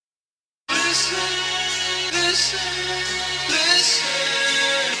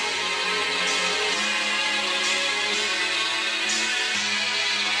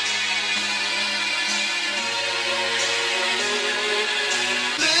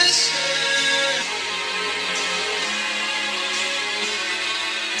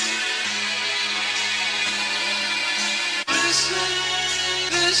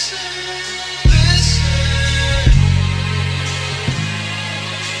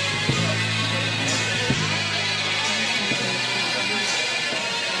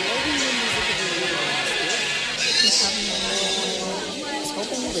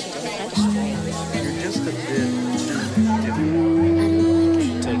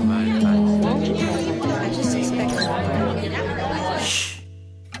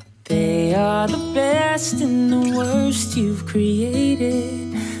You've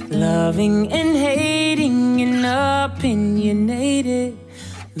created, loving and hating and opinionated,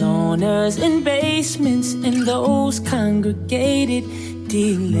 loners in basements and those congregated.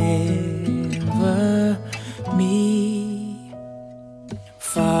 Deliver me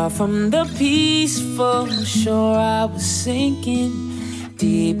far from the peaceful shore. I was sinking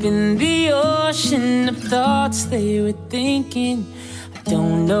deep in the ocean of thoughts they were thinking.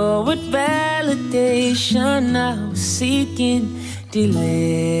 Don't know what validation I was seeking.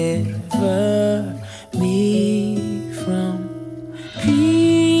 Deliver me from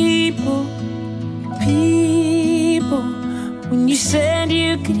people. When you said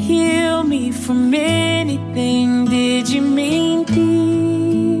you could heal me from anything, did you mean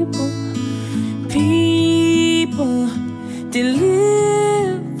people?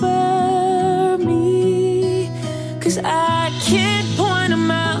 Deliver me, 'cause I can't point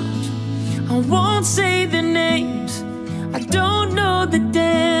them out. I won't say the names. I don't know the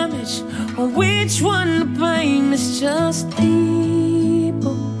damage or which one to blame. It's just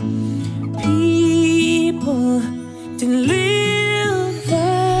people. Deliver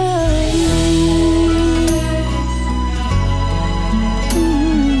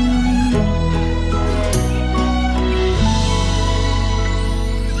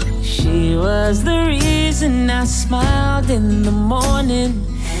She was the reason I smiled in the morning.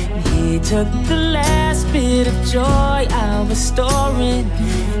 He took the last bit of joy I was storing.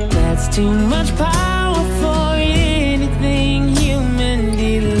 That's too much power for anything human.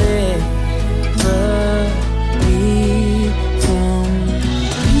 Deliver me from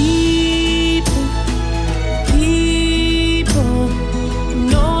people.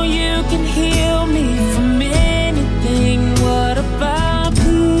 Know you can heal me from anything. What about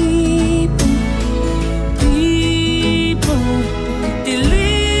people? The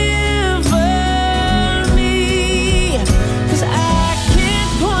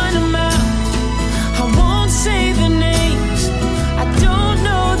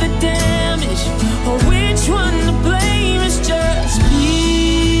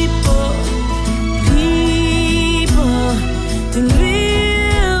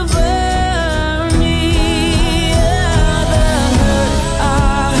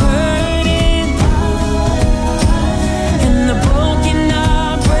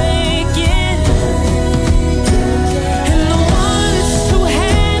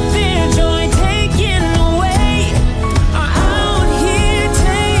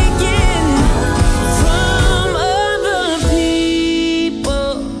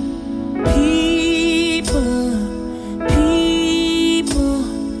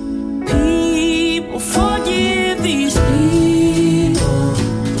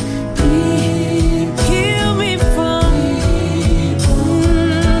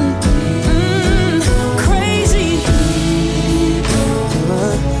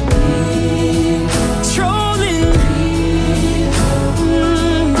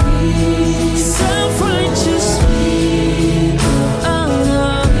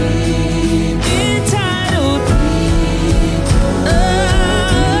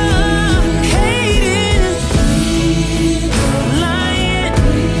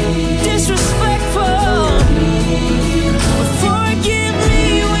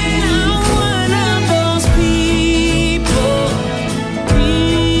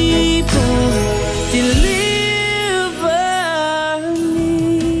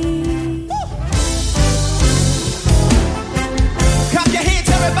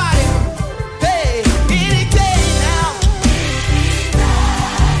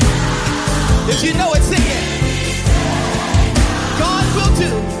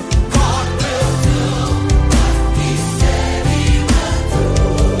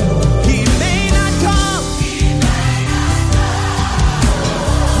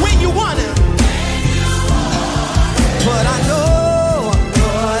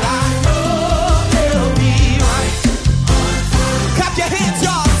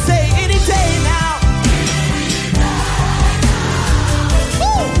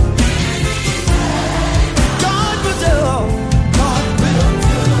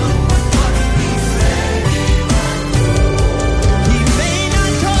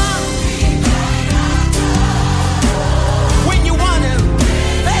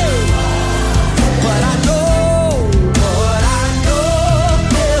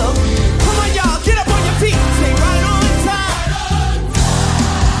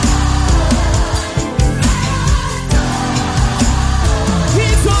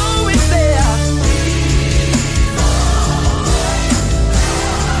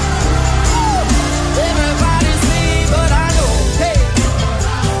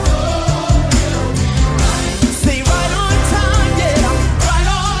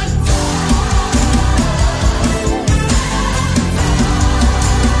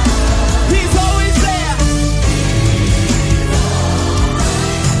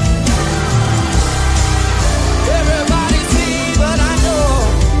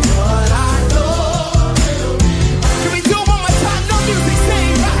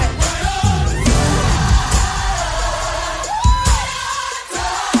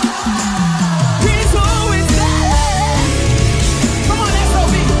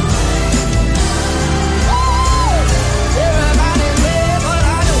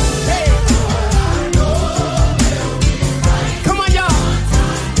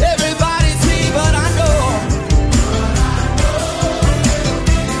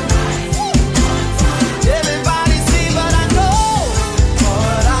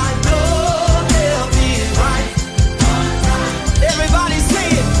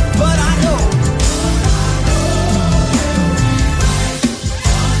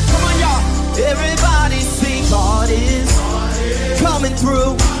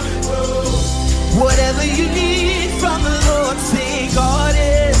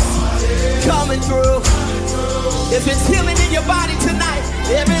If it's healing in your body tonight,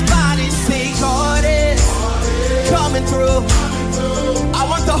 everybody sing Courney, coming through. I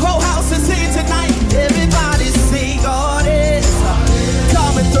want the whole house to sing tonight. Everybody sing Courney,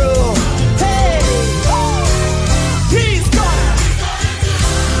 coming through. Hey, he's gonna.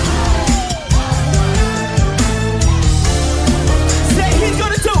 Say he's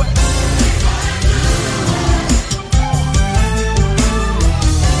gonna do it.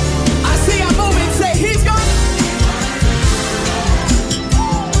 I see I'm moving. Say he's gonna.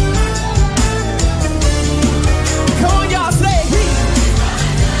 Come on, y'all, say.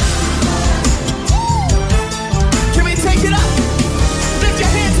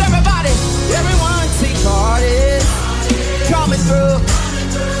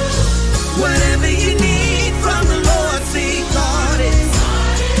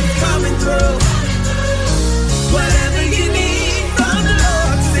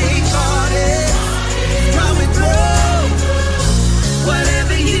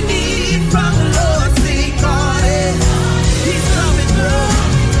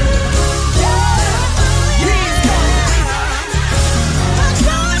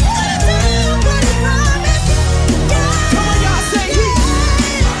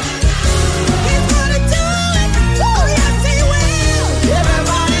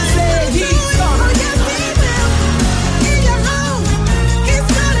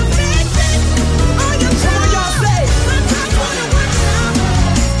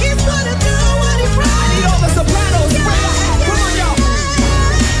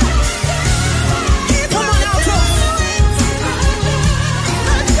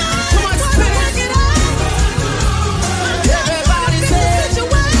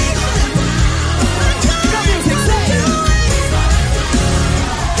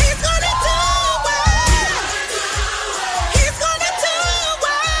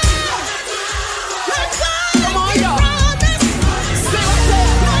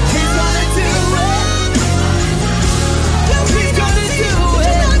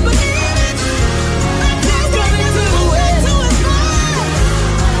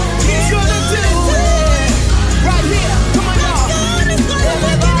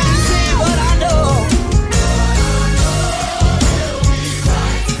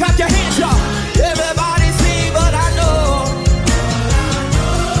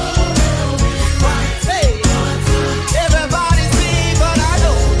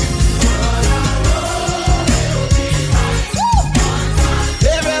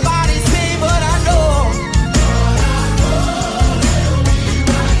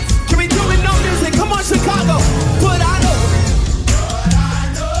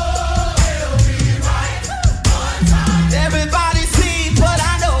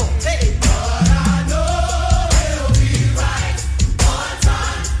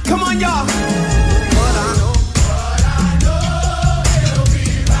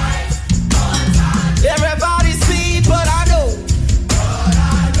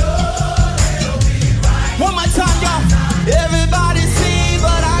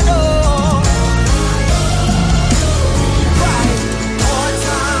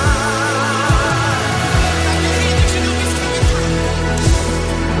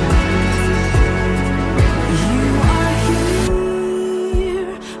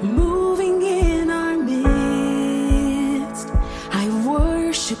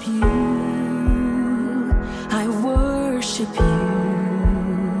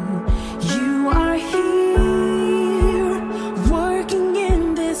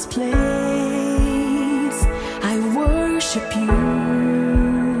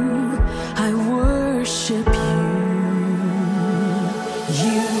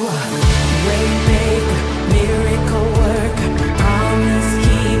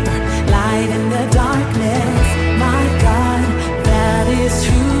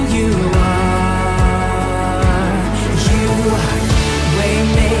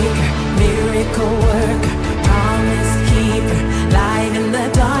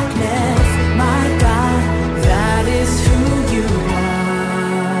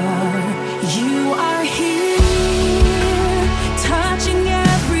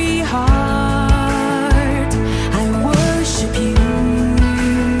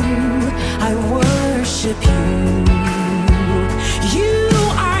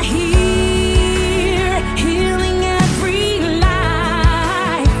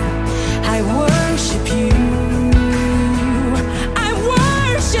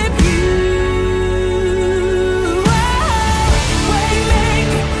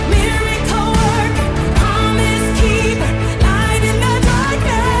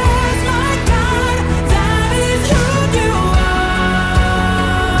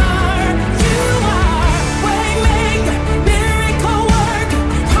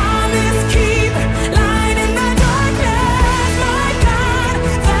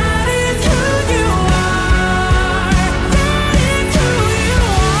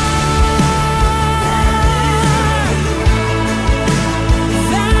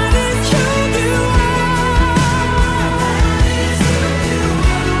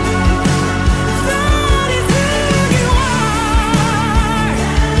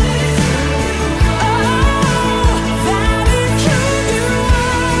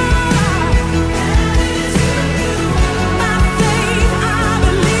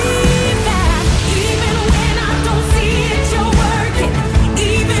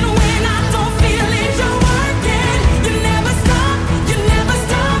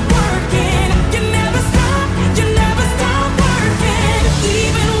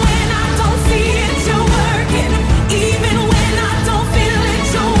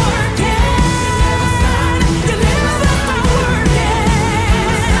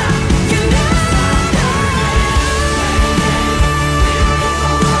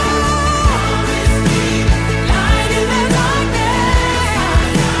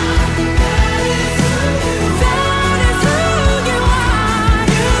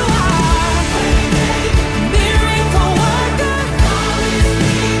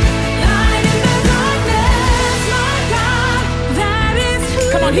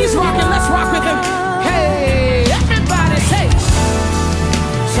 on, he's rocking. Let's rock with him. Hey, everybody say,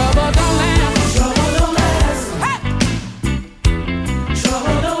 trouble don't last. Trouble don't last. Hey.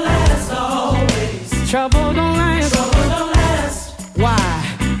 Trouble don't last always. Trouble don't last. Trouble don't last. Why?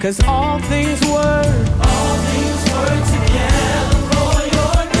 'Cause all things work together for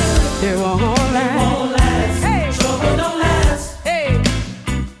your good. It won't last. It won't last. Hey. Trouble don't last. Hey.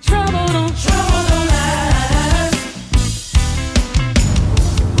 Trouble don't last.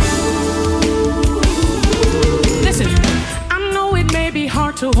 Listen, I know it may be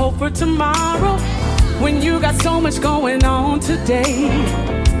hard to hope for tomorrow when you got so much going on today,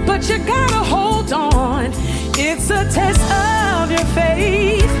 but you gotta hold on. It's a test of your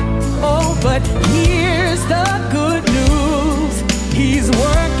faith. Oh, but here's the good news. He's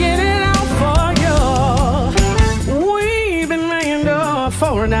working it out for you. We've been laying up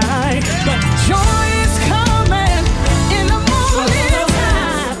for a night, but joy is coming in the morning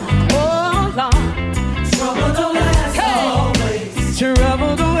time. Oh, Lord. Trouble don't last always.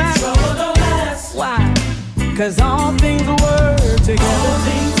 Trouble don't last. Trouble don't last. Why? 'Cause all things work together. All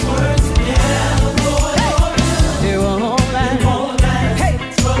things work together for your good. It won't last. It won't last. Hey.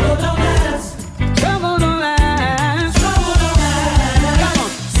 Trouble don't last. Trouble don't last. Trouble don't last. Come on,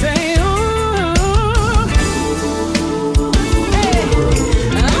 say hey.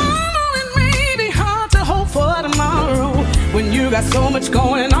 I know it may be hard to hope for tomorrow when you got so much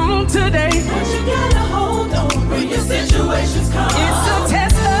going on today, but you gotta hold on when your situations come. It's a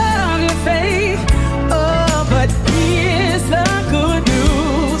test of your faith. Oh, but here's the good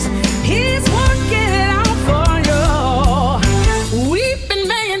news. He's working it out for you. We've been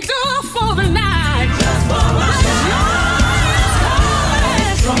making do for the night. Just for a night.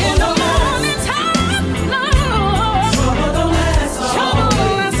 In the morning time, no. Trouble don't last always. Trouble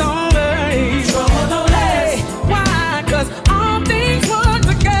don't last always. Trouble don't last. Why? 'Cause all things work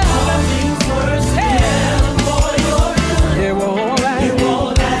together. All things work together for your good. It won't last. It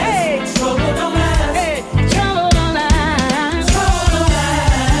won't last. Hey. Trouble don't last. Hey. Trouble don't last. Trouble don't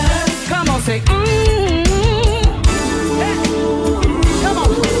last. Come on, say Hey. Come on.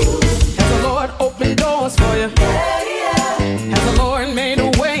 Has the Lord opened doors for you? Has the Lord made a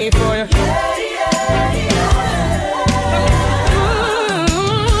way for you?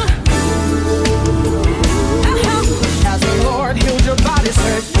 Has the Lord healed your body,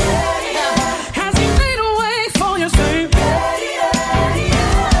 say? Has he made a way for you, say?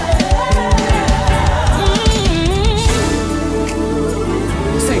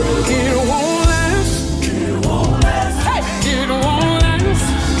 Say, it won't last. It won't last. Hey, it won't last.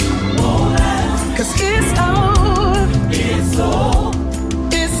 Won't last. 'Cause it's over. It's over.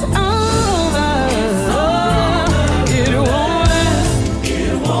 It's over. It won't last.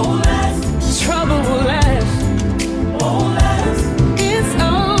 It won't last. Trouble will last. Won't last. It's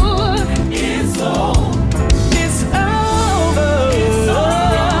over. It's over. It's over. It's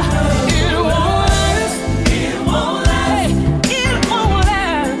over. It won't last. It won't last. Hey, it won't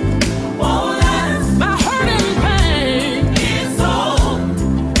last. Won't last. My hurt and pain. It's over.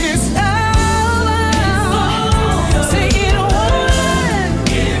 It's over. Say it won't last.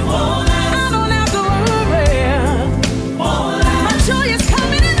 It won't last. I don't have to worry. Won't last. My joy is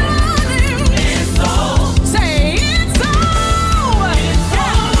coming in the morning. It's over. Say it's over. It's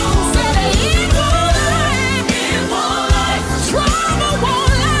over. Say it won't last. It won't last. Trouble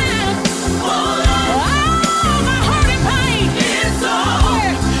won't last. Won't last. Oh, my hurt and pain. It's over.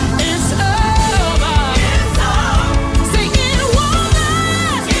 It's over. It's over. Say it won't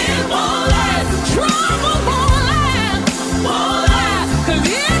last. It won't last. Trouble won't last. Won't last. 'Cause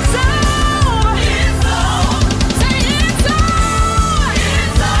it's over. It's over. Say it's over.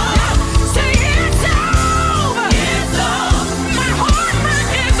 It's over. Say it's over. It's over. My heartbreak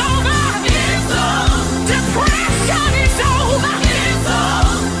is over. It's over. Depression is over. It's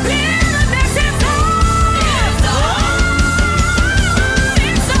over. Bitterness is over. It's over.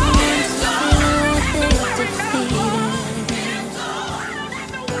 It's over. It's over.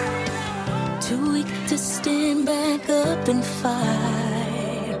 Too weak to stand back up and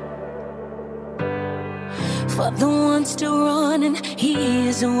fight. For the one still running, he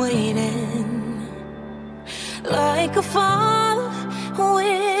is waiting. Like a father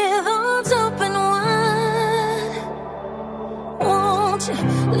with arms open wide. Won't you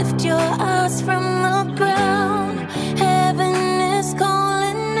lift your eyes from the ground? Heaven is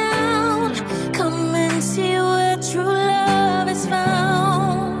calling out. Come and see where true love is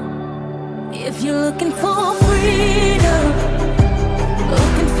found. If you're looking for freedom,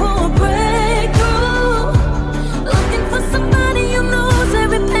 looking for a breakthrough, looking for somebody who knows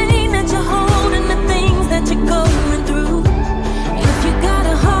every pain that you hold and the things that you're going through. If you got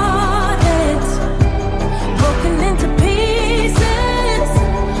a heart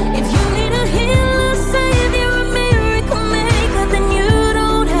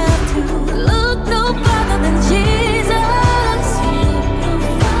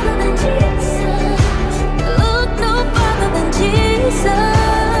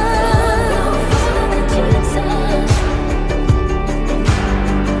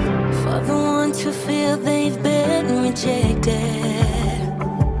rejected,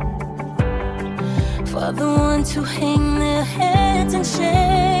 for the ones who hang their heads in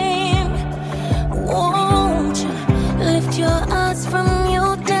shame. Won't you lift your eyes from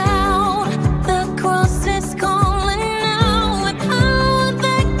your down? The cross is calling now, with power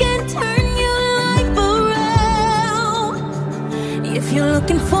that can turn your life around. If you're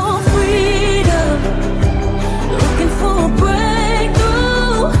looking for freedom, looking for a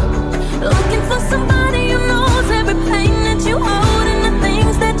breakthrough, looking for somebody who knows every pain that you hold and the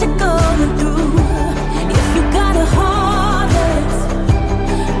things that you're going through. If you got a heart that's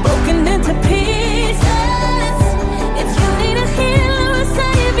broken into pieces, if you need a healer, a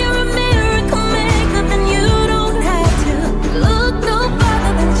savior, a miracle maker, then you don't have to look no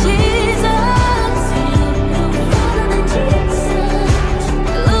farther than Jesus.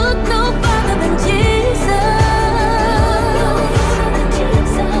 Look no farther than Jesus.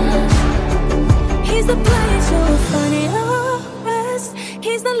 He's the place you'll find your rest.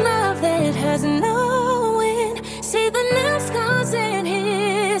 He's the love that has no end. See the nail scars in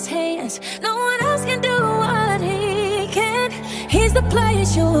his hands. No one else can do what he can. He's the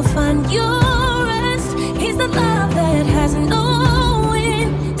place you'll find your rest. He's the love that has no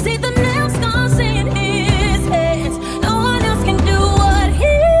end. See the nail scars in his hands. No one else can do what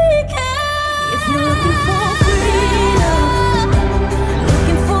he can. If you're looking for freedom,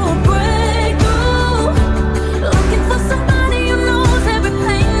 looking for a breakthrough, looking for somebody who knows every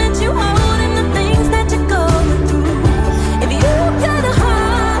pain that you hold and the things that you're going through. If you got a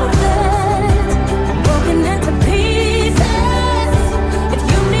heart that's broken into pieces, if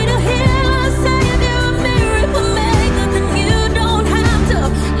you need a healer, savior, a miracle maker, then you don't have to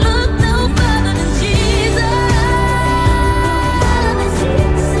look no further than Jesus.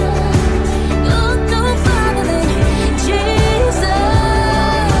 Look no further than Jesus.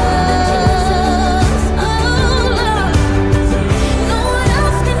 Oh Lord, no one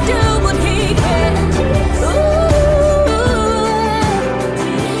else can do what he can. Ooh,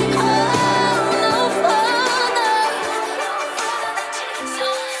 oh, no further.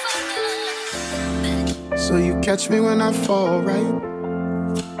 So you catch me when I fall, right?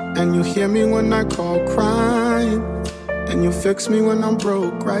 And you hear me when I call crying. And you fix me when I'm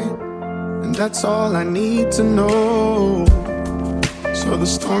broke, right? And that's all I need to know. So the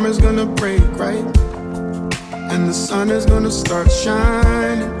storm is gonna break, right? And the sun is gonna start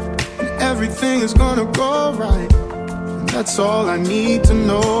shining. And everything is gonna go right. And that's all I need to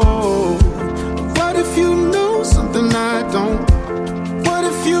know. What if you know something I don't? What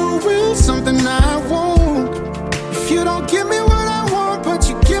if you will something I won't? If you don't give me what I want, but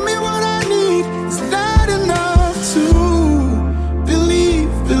you give me what I need, is that enough to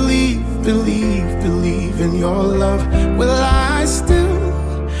believe, believe, believe, believe in your love? Will I still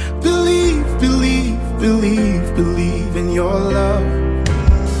believe, believe, believe, believe in your love?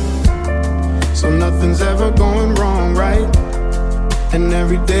 So nothing's ever going wrong, right? And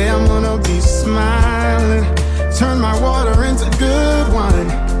every day I'm gonna be smiling. Turn my water into good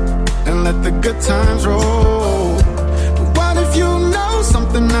wine and let the good times roll. But what if you know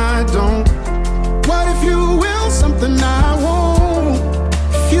something I don't? What if you will something I won't?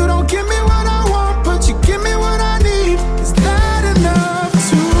 If you don't give me what I want, but you give me what I need, is that enough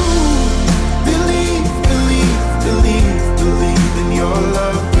to believe, believe, believe, believe in your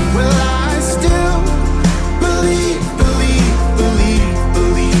love? Will I still believe, believe, believe,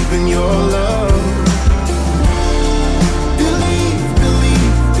 believe in your love? Believe,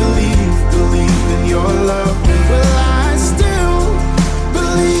 believe, believe, believe in your love. Will I still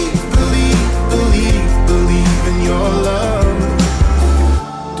believe, believe, believe, believe in your love?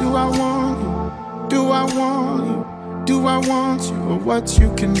 Do I want you? Do I want you? Do I want you, or what you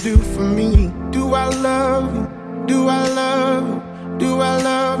can do for me? Do I love you? Do I love you? Do I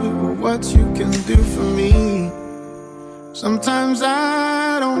love you, or what you can do for me? Sometimes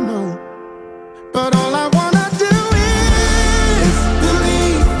I don't know, but all I wanna do is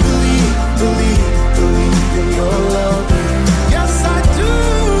believe, believe, believe, believe in your love. Yes, I do.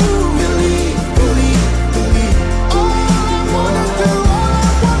 Believe, believe, believe. All I wanna do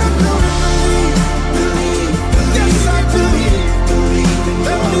is believe, believe, believe. Yes, I believe, believe in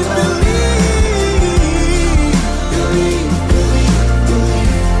your love. Believe, believe,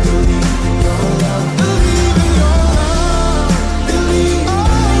 believe, believe in your love. Believe in your love. Believe,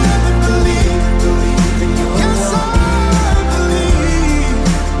 believe, believe in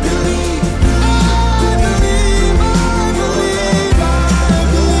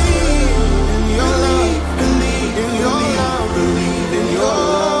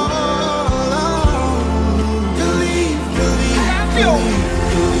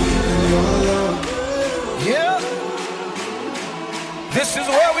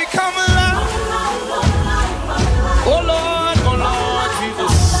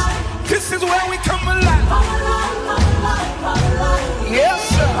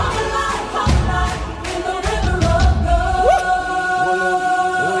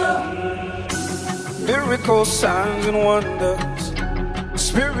miracles, signs and wonders,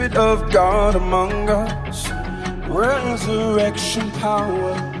 Spirit of God among us, resurrection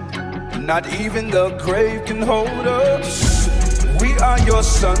power, not even the grave can hold us. We are your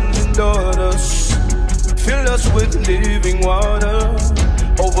sons and daughters. Fill us with living water,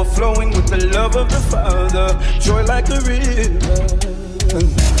 overflowing with the love of the Father, joy like a river.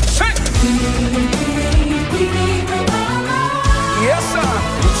 Sing! Yes, sir.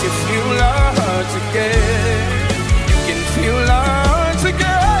 Would you feel our hearts again? You can feel our hearts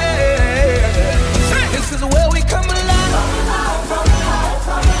again. Sing! This is where we come alive.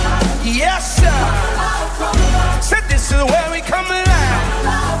 Yes, sir. Said this is where we come alive.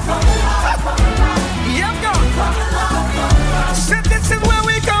 Yep, go. Said this is where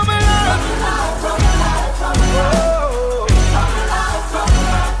we come alive. Oh.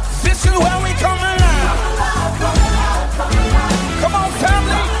 This is where we come alive. Come on,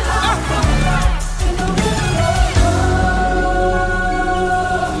 family.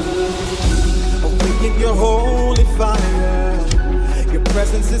 Awaken your holy fire. Your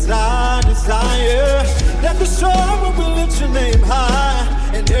presence is our desire. Let the sorrow will lift your name high,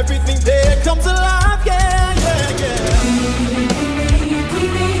 and everything there comes alive. Yeah, yeah, yeah.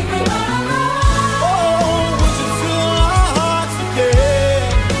 Oh, would you fill our hearts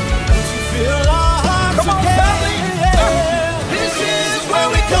again? Would you fill our hearts Come on, again? family. This is where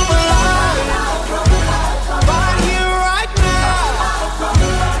we come alive. Right here, right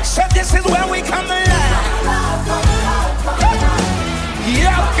now. Said this is where we come alive.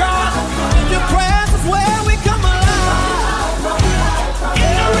 Yeah, God. In your presence, where we come alive.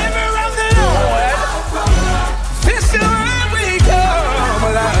 In the river of the Lord. This is where we come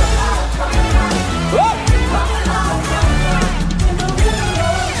alive. Oh.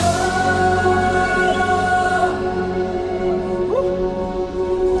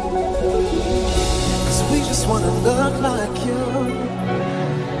 Cause we just wanna look like you.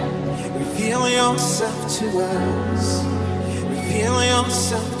 Reveal yourself to us. Reveal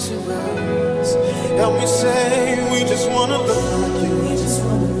yourself to us. Help me say, we just wanna look like you. We just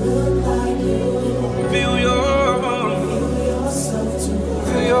wanna look like you. Reveal yourself to us.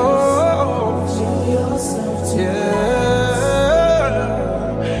 Reveal yourself to us. Yeah.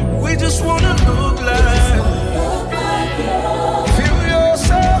 We just wanna look like you. Feel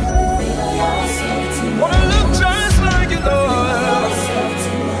yourself. Wanna look just like you, Lord.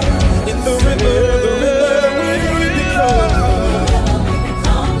 In the river, we become.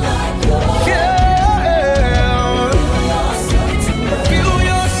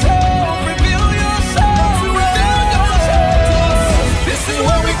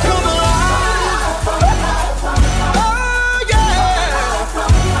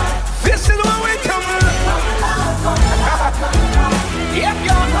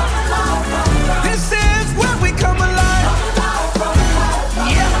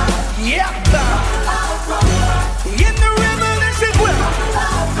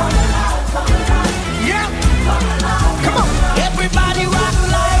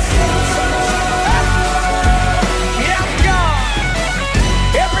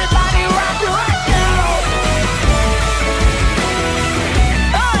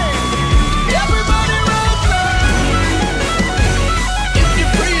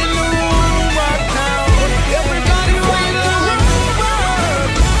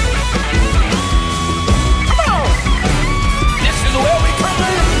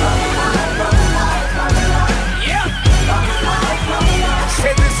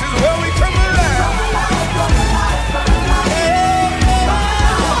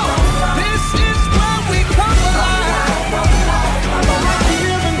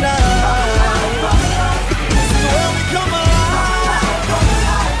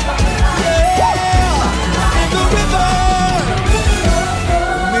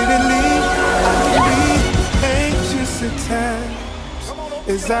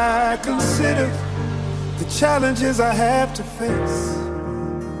 As I consider the challenges I have to face,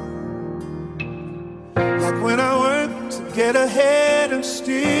 like when I work to get ahead and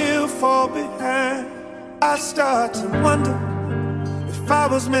still fall behind, I start to wonder if I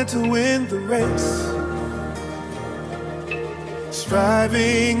was meant to win the race,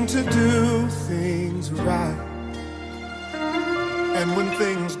 striving to do things right. And when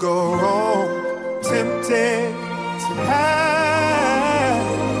things go wrong, tempted to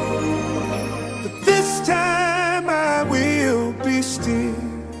hide, but this time I will be still.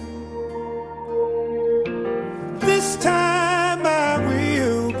 This time I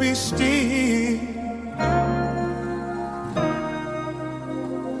will be still.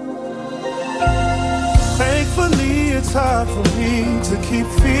 Thankfully it's hard for me to keep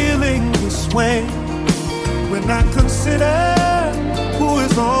feeling this way, when I consider who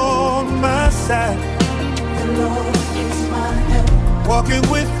is on my side. The Lord is my help. Walking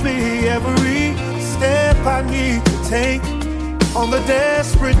with me every step I need to take on the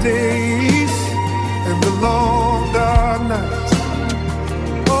desperate days and the long dark nights.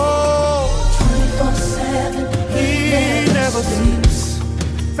 Oh, 24/7, He never sleeps.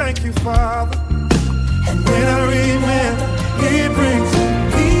 Thank you, Father. And when I remember, He brings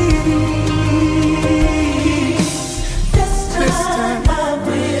peace. This time I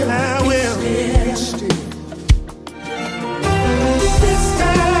will be still. This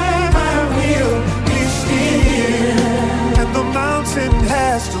time I will be still. And the mountain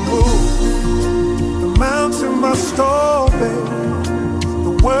has to move. The mountain must obey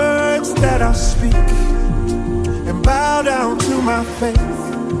the words that I speak and bow down to my faith,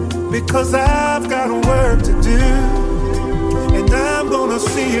 because I've got a work to do and I'm gonna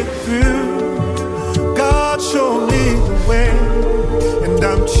see it through. God showed me the way and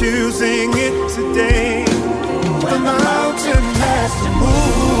I'm choosing it today. The mountain has to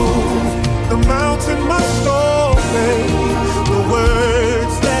move. The mountain must obey the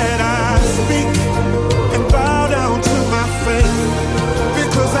words that I speak and bow down to my faith,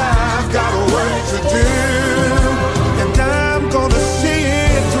 because I've got a work to do and I'm gonna see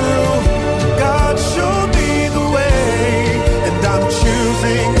it through. God showed me the way and I'm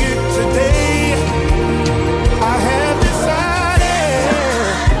choosing it today. I have decided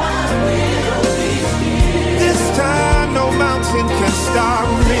this time no mountain can stop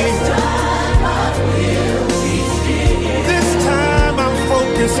me. This time I'm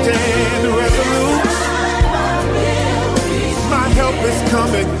focused and resolute. My help is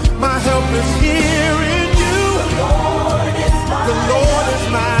coming, my help is here in you. The Lord is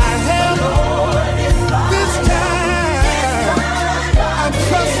my help. This time I'm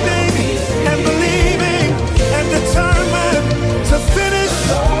trusting and believing and determined to finish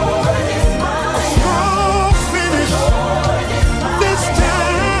a strong finish. This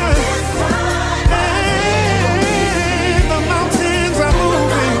time, and the mountains are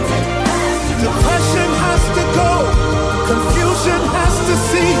moving. Depression has to go. Confusion has to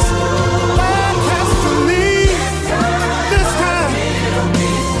cease. Lack has to leave.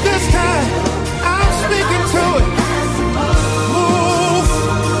 This time, I'm speaking to it. Move,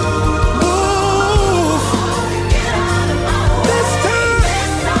 move. This time,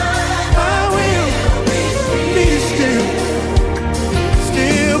 I will be still.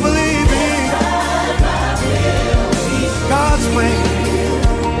 Still believing God's plan,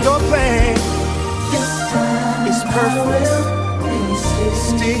 your plan is perfect.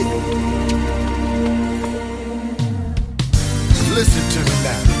 Still. Listen to me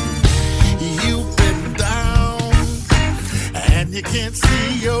now. You've been down and you can't see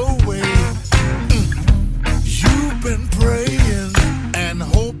your way. You've been praying and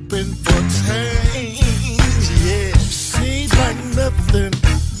hoping for change. Yeah, seems like nothing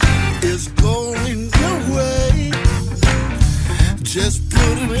is going your way. Just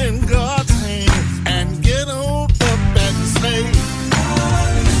put it in God's hands and get on up and say,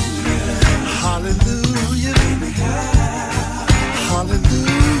 Hallelujah.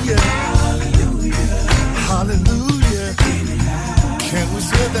 Hallelujah. Hallelujah. Can we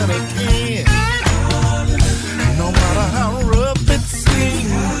say that again? No matter how rough it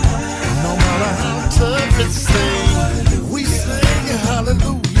seems, no matter how tough it seems, we sing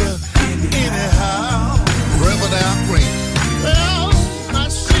hallelujah anyhow. Reverend Alvin. Well, I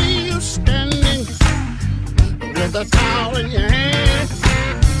see you standing with a towel in your hand.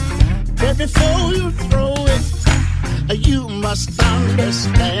 But before you throw it, you must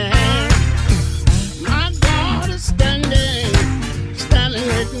understand. My God is standing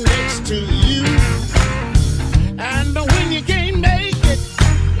right next to you. And when you can't make it,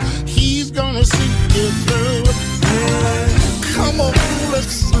 He's gonna see you through. Come on,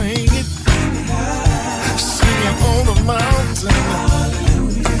 let's sing it. Sing it on the mountain.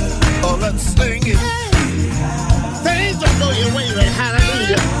 Oh, let's sing it. Things don't go your way, but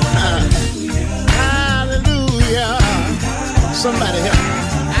hallelujah. Hallelujah. Somebody help me.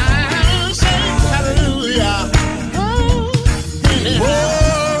 I'll say hallelujah. Oh, anyhow.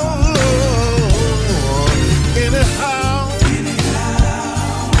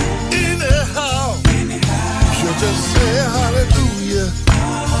 You just say hallelujah.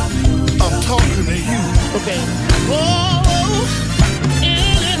 I'm talking to you. okay. Oh,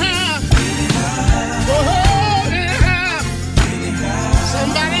 anyhow. Oh, anyhow.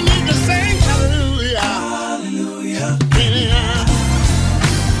 Somebody need to sing hallelujah. Anyhow.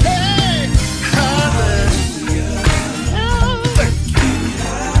 Hey. Hallelujah. Oh.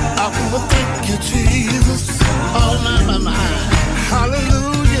 I wanna thank you, Jesus.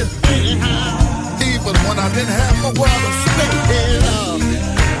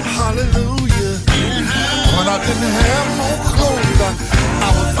 didn't have no clothes, I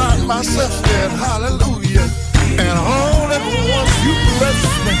would find myself dead. Hallelujah. And all at once you bless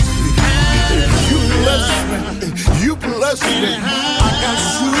me. You bless me. You bless me. I got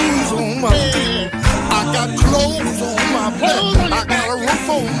shoes on my feet. I got clothes on my back. I got a roof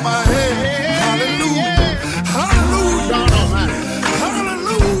on my head. Hallelujah. Hallelujah.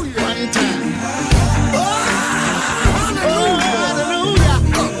 Hallelujah. One time. Hallelujah.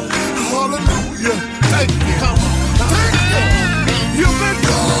 Hallelujah. Thank you. Thank you. You've been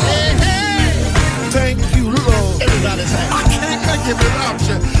good. Thank you, Lord. Everybody say, I can't make it without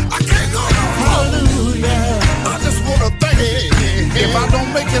you. I can't go no hallelujah. I just want to thank you. If I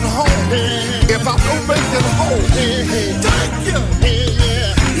don't make it home, if I don't make it home, thank you.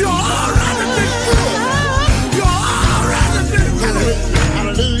 You already been good. You already been good.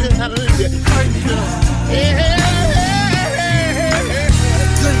 Hallelujah, hallelujah. Thank you. Thank you.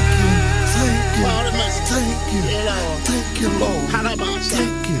 Thank you. Thank you, Lord.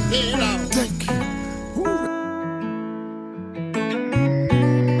 Thank you. Thank you.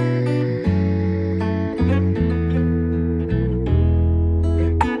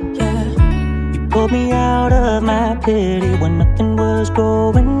 Pulled me out of my pity when nothing was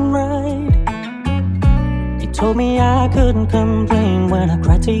going right. You told me I couldn't complain when I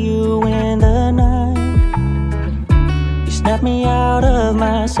cried to you in the night. You snapped me out of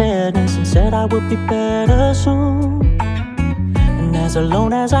my sadness and said I would be better soon. And as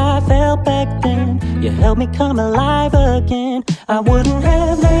alone as I felt back then, you helped me come alive again. I wouldn't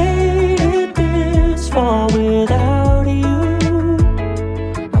have made it this far without you.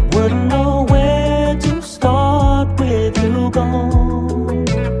 I wouldn't know where to start with you gone.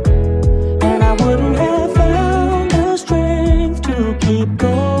 And I wouldn't have found the strength to keep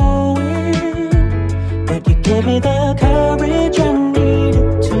going. But you gave me the courage I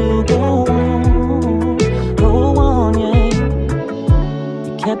needed to go on, yeah.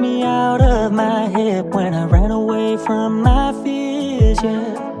 You kept me out of my head when I ran away from my fears,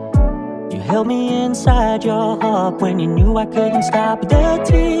 yeah. You held me inside your heart when you knew I couldn't stop the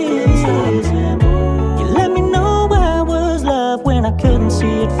tears. You let me know I was loved when I couldn't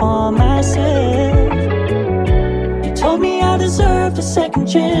see it for myself. You told me I deserved a second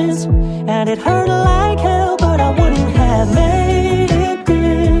chance, and it hurt like hell, but I wouldn't have made it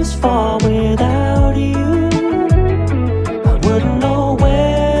this far without you. I wouldn't know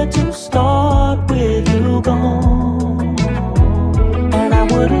where to start with you gone. And I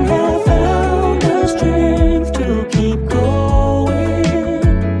wouldn't have found the strength to keep going.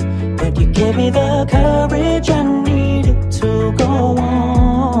 But you gave me the courage I needed to go on.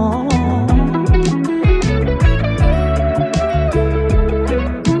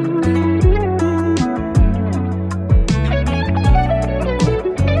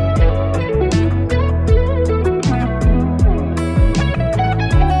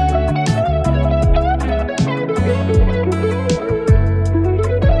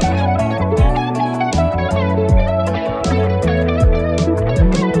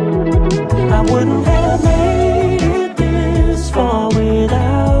 I wouldn't have made it this far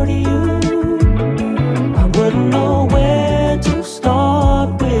without you. I wouldn't know where to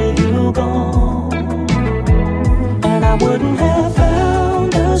start with you gone. And I wouldn't have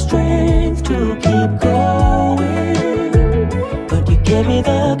found the strength to keep going. But you gave me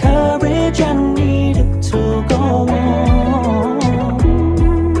the courage I needed to go on.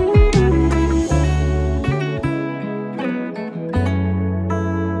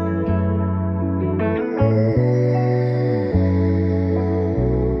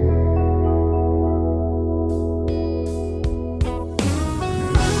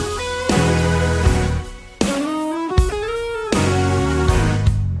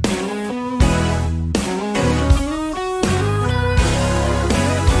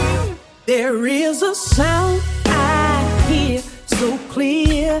 There is a sound I hear so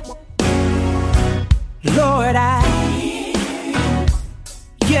clear. Lord, I hear.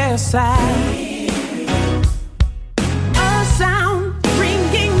 Yes, I hear. A sound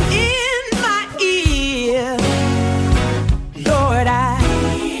ringing in my ear. Lord, I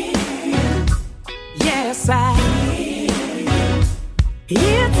hear. Yes, I hear.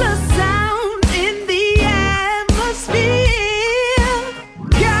 It's a sound in the atmosphere.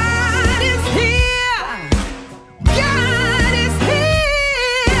 God is here. God is here.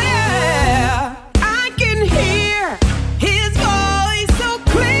 I can hear His voice so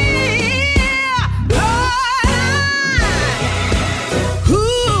clear. Lord,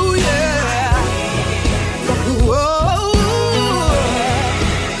 ooh, yeah. Whoa.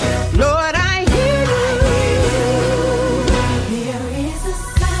 Lord, I hear you. There is a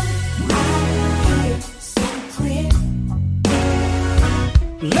sound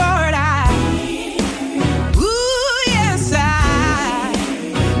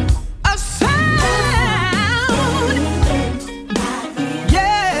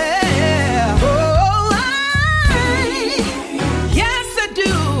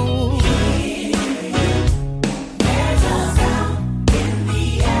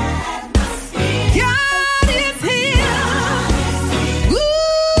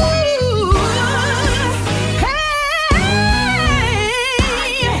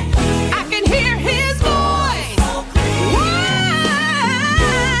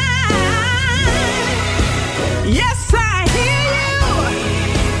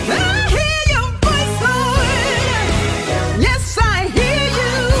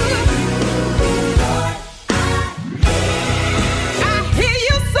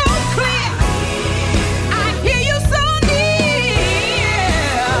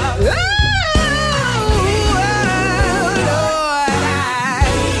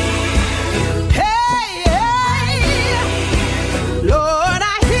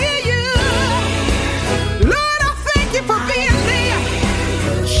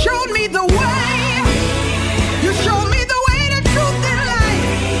me the way. You showed me the way, the truth and light.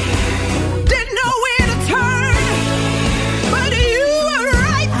 Didn't know where to turn, but you were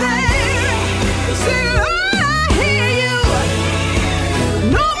right there. Say, Lord, I hear you.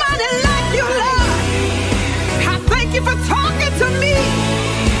 Nobody like you, Lord. I thank you for talking to me.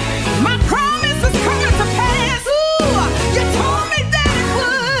 My promise is coming to pass. Ooh, you told me that it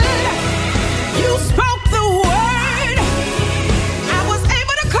would. You spoke the word. I was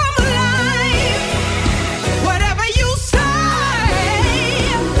able to come alive. Whatever you say,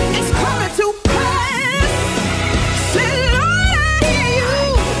 it's coming to pass. Say, Lord, I hear you.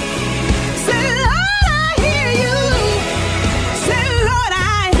 Say, Lord, I hear you. Say, Lord,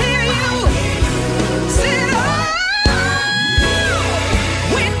 I hear you. Say, Lord,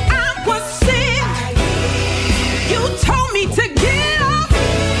 when I was sick, you told me to get up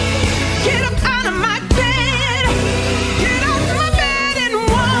out of my bed, get off my bed and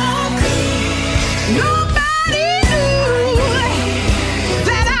walk. Nobody knew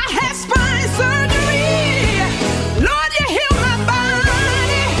that I had spine surgery. Lord, you healed my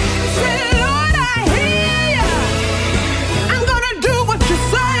body. Say, Lord, I hear you. I'm gonna do what you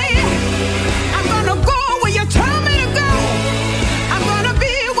say. I'm gonna go where you tell me to go. I'm gonna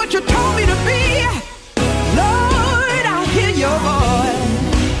be what you told me to be. Lord, I hear your voice.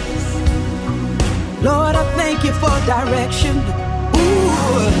 Lord, I thank you for direction. Ooh.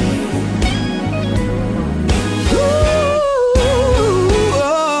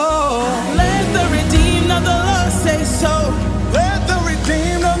 Let the redeemed of the Lord say so. Let the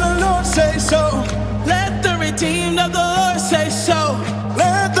redeemed of the Lord say so. Let the redeemed of the Lord say so.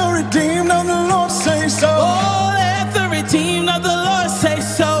 Let the redeemed of the Lord say so. Oh, let the redeemed of the Lord say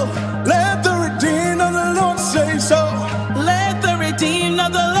so. Let the redeemed of the Lord say so. Let the redeemed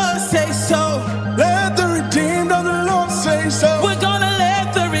of the Lord say so. Let the redeemed of the Lord say so. We're gonna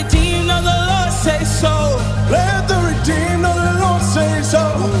let the redeemed of the Lord say so. Let the redeemed of the Lord say so.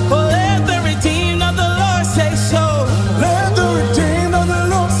 Oh, let the redeemed of the Lord say so. Let the redeemed of the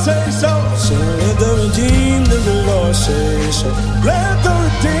Lord say so. Let the redeemed of the Lord say so. Let the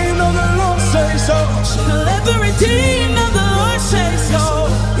redeemed of the Lord say so. Let the redeemed of the Lord say so.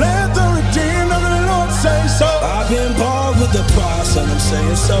 Let the redeemed of the Lord say so. I've been bought with the price and I'm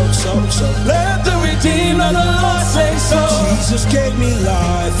saying so. Let the redeemed of the Lord say so. Jesus gave me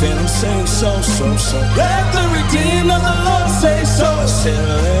life and I'm saying so. Let the redeemed of the Lord say so. I said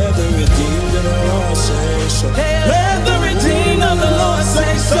let the redeemed of the Lord say so. Let the redeemed of the Lord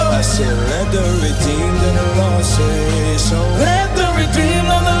say so. I said let the redeemed of the Lord say so. Let the redeemed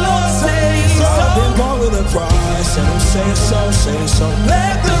of the Lord say so. I've been bought with a price and I'm saying so.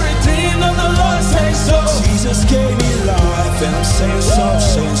 Let the redeemed of the Lord say so. Jesus gave me life and I'm saying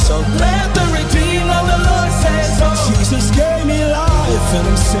so. Let the redeemed of the Lord say so. Jesus gave me life and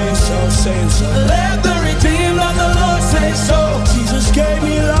I'm saying so. Let the redeemed of the Lord say so. Jesus gave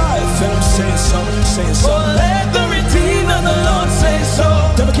me life and I'm saying so. Oh, let the redeemed of the Lord say so.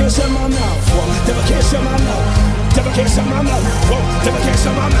 Devil can't shut my mouth. Whoa. Devil can't shut my mouth. Devil can't shut my mouth. Whoa. Devil can't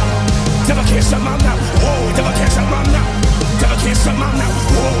shut my mouth. Devil can't shut my mouth. Whoa. Devil can't shut my mouth. Devil can't shut my mouth.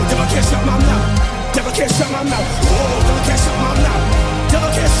 Whoa. Devil can't shut my mouth. Devil can't shut my mouth. Whoa. Devil can't shut my mouth.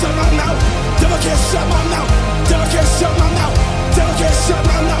 Devil can't shut my mouth. Devil can't shut my mouth. Devil can't shut my mouth. Devil can't shut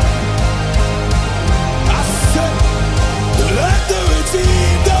my mouth. I said, let the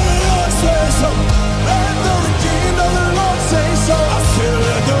redeemed of the Lord say so. Let the redeemed of the Lord say so. I said,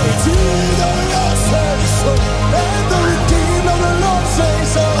 let the redeemed of the Lord say so. Let the redeemed of the Lord say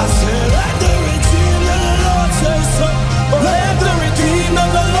so. I said, let the redeemed of the Lord say so. Let the redeemed of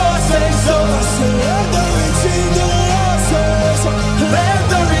the Lord say so. I said, let the redeemed of the Lord say so. Let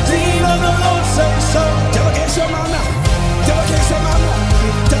the redeemed of the Lord say so. Devil can't shut my mouth. Devil can't shut my mouth.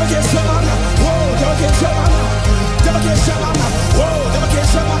 Devil can't shut my mouth. Whoa, devil can't shut my mouth. Devil can't shut my mouth. Whoa, devil can't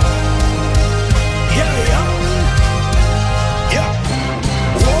shut my mouth. Yeah.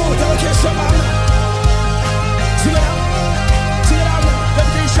 Whoa, devil can't shut my mouth. Sing it out.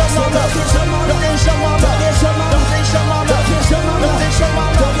 Devil can't shut my mouth. Devil can't shut my mouth. Devil can't shut my mouth. Devil can't shut my mouth. Devil can't shut my mouth. Devil can't shut my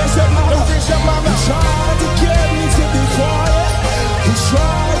mouth. Devil can't shut my mouth. Devil can't shut my mouth. Devil can't shut my mouth. He tried to get me to be quiet. He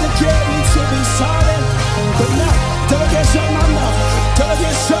tried to get me to be silent. But now, devil can't shut my mouth. Devil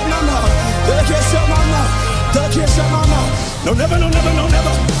can't shut my mouth. Devil can't shut my mouth. Devil can't shut my mouth. No, never. No, never. No,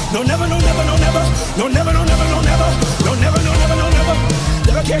 never. No, never. No, never. No, never. No, never. No, never. No, never. No, never. No, never. No, never.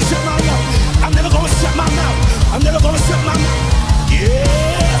 Devil can't shut my mouth. I'm never gonna shut my mouth. I'm never gonna shut my mouth. Yeah.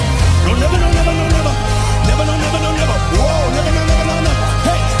 No, never. No, never. No, never. Never. No, never. No, never. Whoa. Never. No, never. No, never.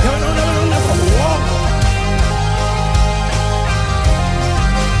 Hey. Never. No, never. No, never. Whoa.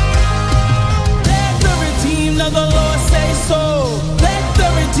 Let the redeemed of the Lord say so. Let the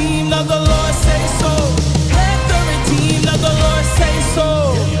redeemed of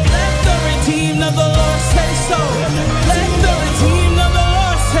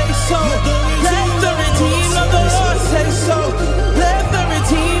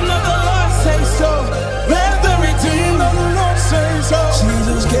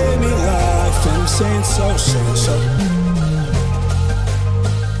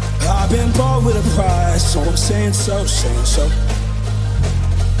So I'm saying so.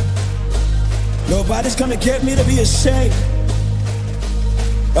 Nobody's gonna get me to be ashamed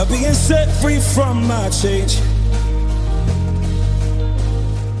of being set free from my change.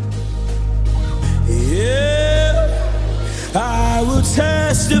 Yeah, I will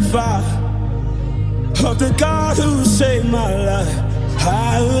testify of the God who saved my life.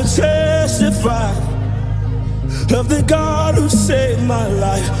 I will testify of the God who saved my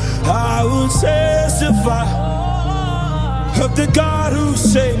life. I will testify of the God who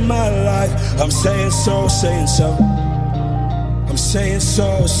saved my life. I'm saying so. I'm saying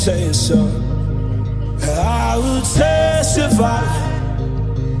so. I will testify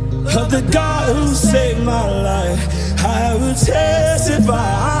of the God who saved my life. I will testify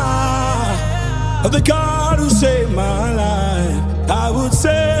of the God who saved my life. I will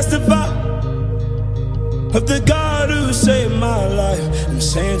testify of the God who saved my life. I'm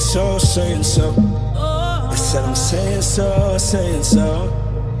saying so. I said I'm saying so. I said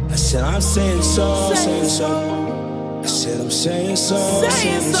I'm saying so. I said I'm saying so.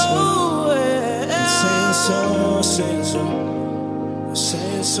 I'm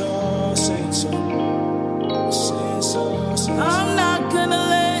saying so. I'm not gonna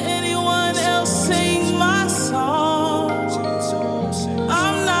let anyone else sing my song.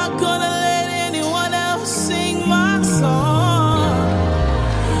 I'm not gonna let anyone else sing my song.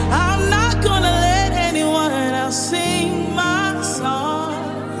 I'm not gonna let anyone else sing my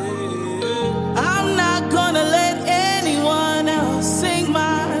song. I'm not gonna let anyone else sing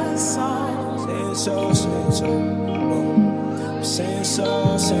my song. Saying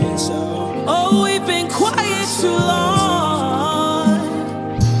so. Oh, we've been quiet too long.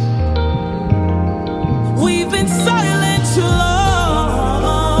 We've been silent too long.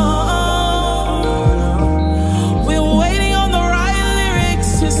 We're waiting on the right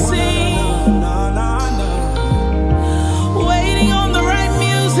lyrics to sing. Waiting on the right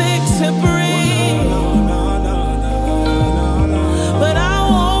music to bring. But I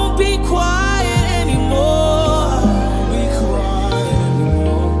won't be quiet anymore.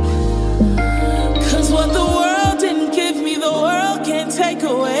 Cause what the world didn't give me, the world can't take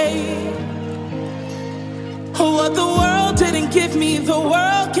away. What the world didn't give me, the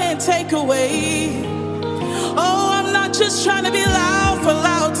world can't take away. Oh, I'm not just trying to be loud for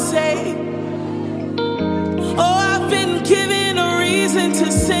loud's sake. Oh, I've been given a reason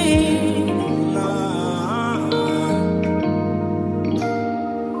to sing.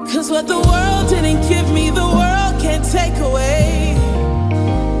 Cause what the world didn't give me, the world can't take away.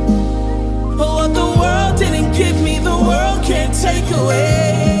 But what the world didn't give me, the world can't take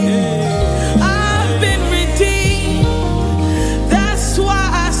away. I've been redeemed, that's why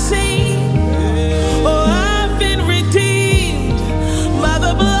I sing. Oh, I've been redeemed by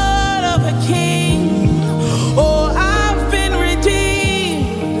the blood of a king. Oh, I've been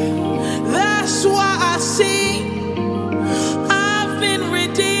redeemed, that's why I sing. I've been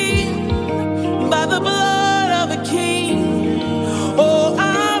redeemed by the blood of a king. Oh,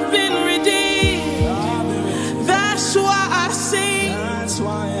 I've been redeemed, that's why I sing.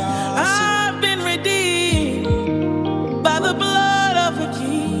 I've been redeemed by the blood of a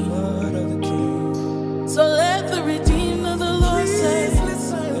king. So let the redeemed of the Lord say,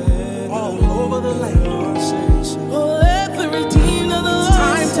 All over the land. oh, let the redeemed of the Lord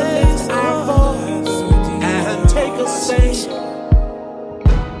Time to say, lift our voice and take a stand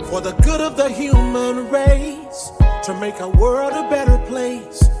for the good of the human race, to make our world a better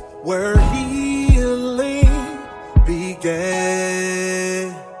place where healing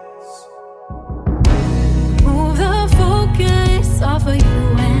begins. Move the focus off of you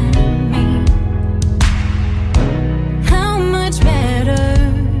and me. How much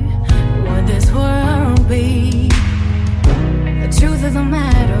better would this world be? The truth of the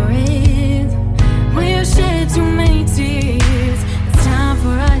matter is, we've shed too many tears. It's time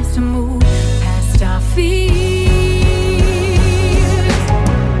for us to move past our fears.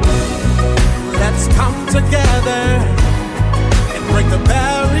 Let's come together and break the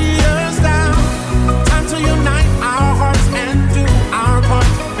barriers down. Time to unite our hearts and do our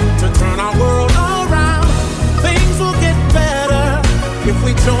part to turn our world around. Things will get better if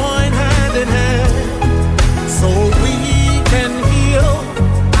we join hand in hand, so we can heal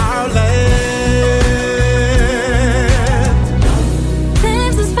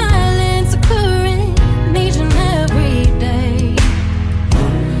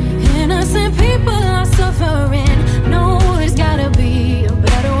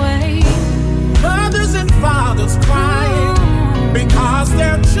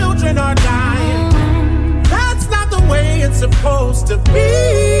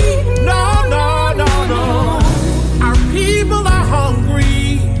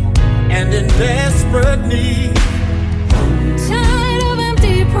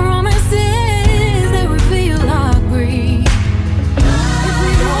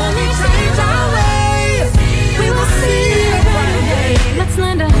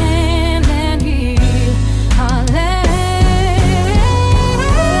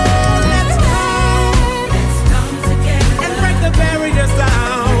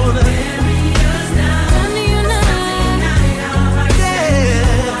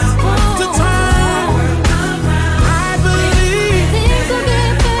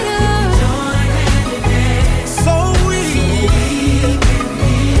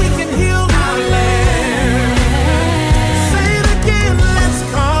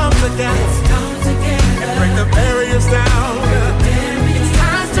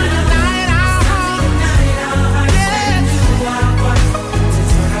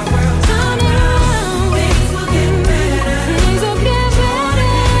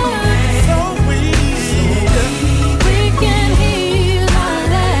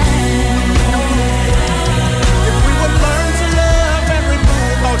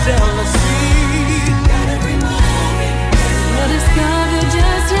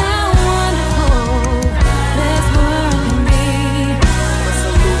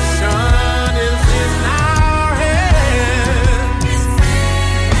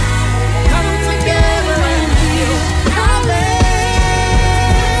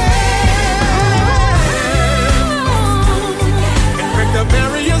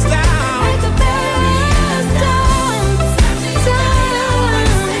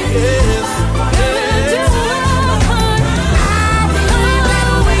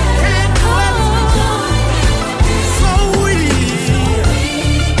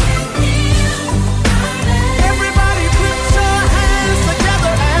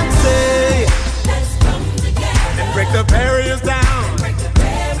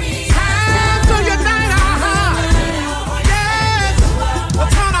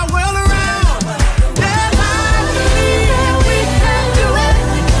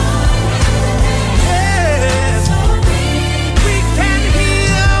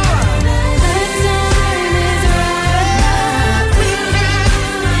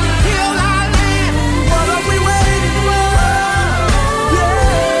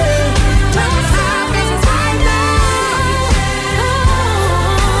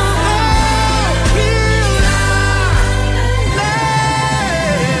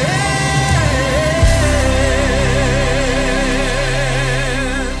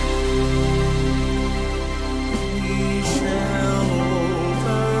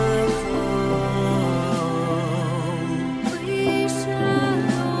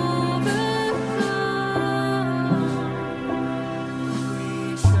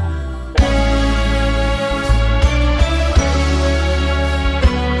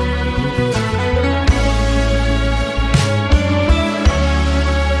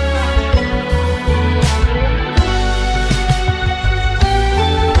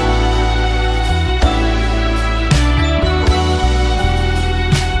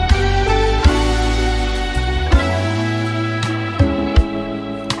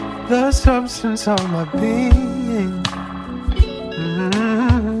essence of my being.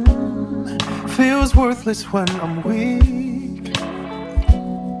 Feels worthless when I'm weak.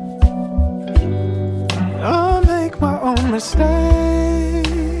 I make my own mistakes,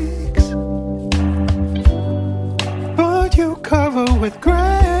 but you cover with grace.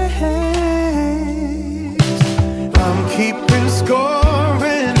 I'm keeping score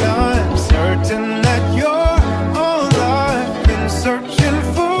and I'm certain that you're all I've been searching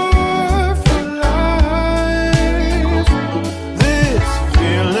for life. This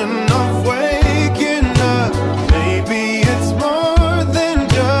feeling of waking up, maybe it's more than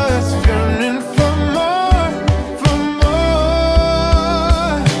just yearning for more,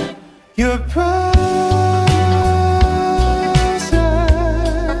 Your presence,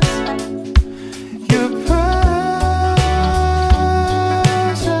 your presence.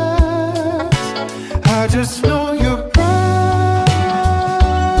 I just know your presence.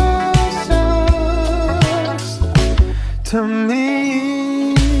 To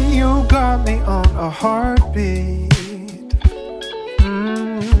me, you got me on a heartbeat,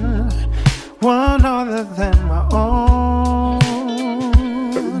 one other than my own.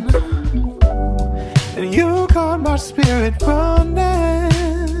 And you got my spirit running,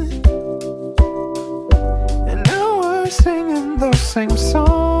 and now we're singing the same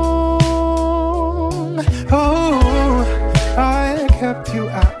song. Oh, I kept you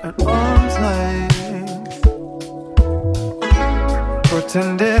at an arm's length,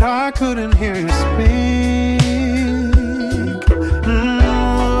 pretended I couldn't hear you speak.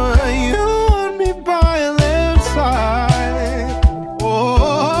 You want me by your left side.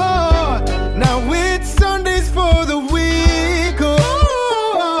 Oh, now it's Sundays for the week.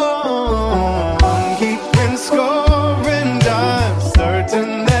 Oh, I'm keeping score and I'm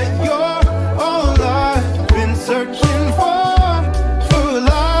certain that you're all I've been searching for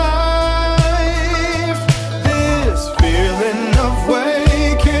life. This feeling of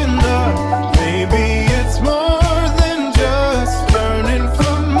waking up, maybe it's more than just yearning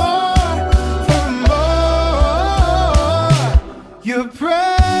for more. Your presence,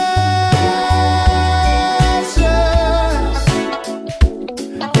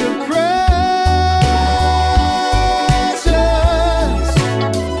 your presence.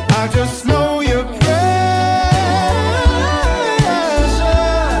 I just know your presence.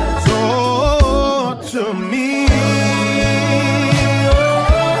 Oh, to me.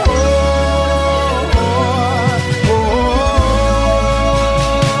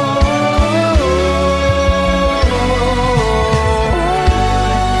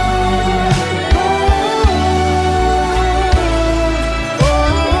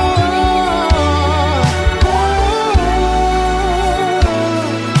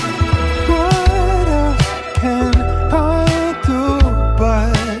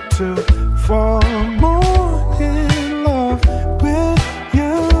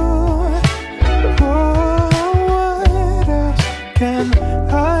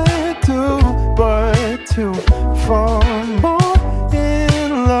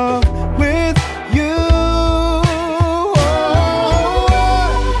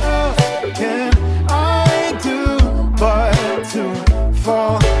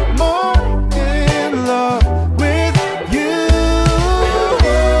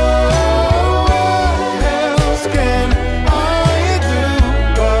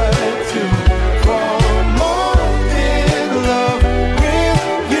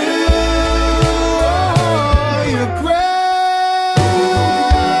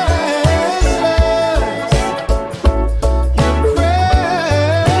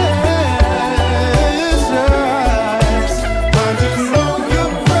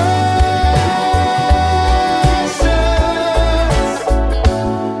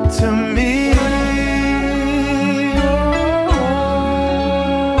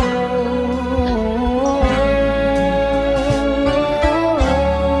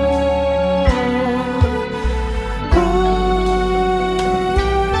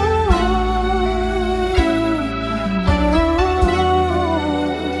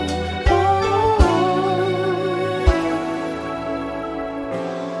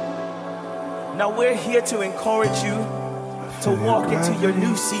 To encourage you to walk into your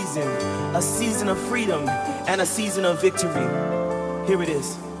new season, a season of freedom and a season of victory. Here it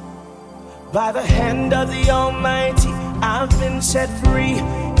is. By the hand of the Almighty, I've been set free,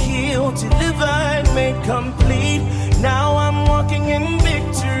 healed, delivered, made complete. Now I'm walking in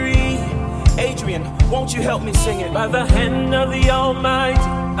victory. Adrian, won't you help me sing it? By the hand of the Almighty,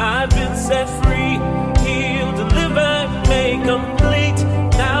 I've been set free, healed, delivered, made complete.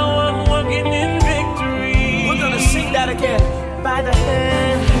 Now I'm walking in victory. We're gonna sing that again. By the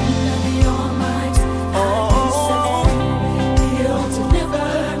hand of the Almighty,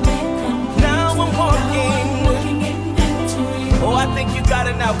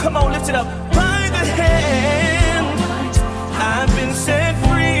 now. Come on, lift it up. By the hand, I've been set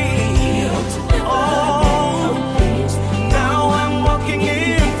free. Oh, now I'm walking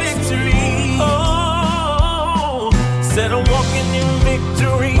in victory. Oh, said I'm walking in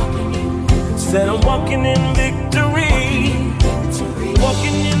victory. Said I'm walking in victory.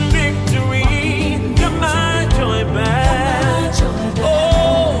 Walking in victory. Got my joy back. Oh,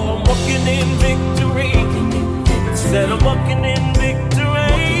 I'm walking in victory. Said I'm walking in victory.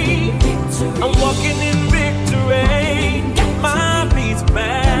 I'm walking in victory. Get my peace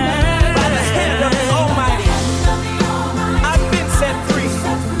back. By the hand of the Almighty, I've been set free,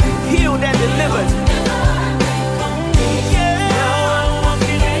 healed and delivered. Yeah, now I'm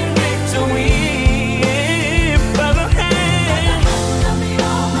walking in victory. By the hand,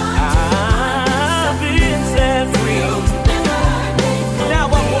 I've been set free. Now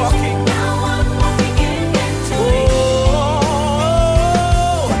I'm walking.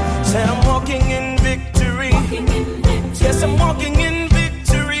 Said I'm walking in victory. Yes, I'm walking in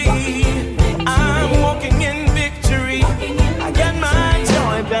victory. I'm walking in victory. I got my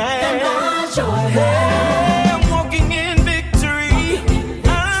joy back. Hey, I'm walking in victory.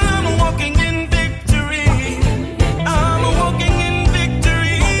 I'm walking in victory. I'm walking in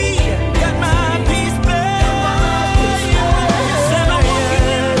victory. Got my peace back. Said I'm walking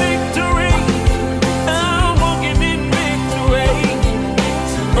in victory. I'm walking in victory.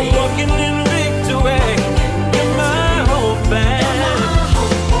 I'm walking in victory. Get my hope back.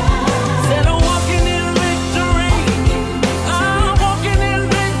 Said I'm walking in victory. I'm walking in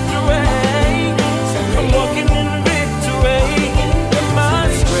victory. I'm walking in victory. Get my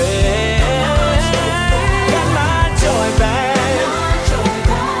strength. Got my joy back.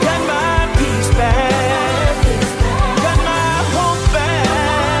 Got my peace back. Got my hope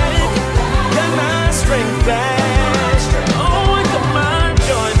back. Got my strength back. Oh, I got my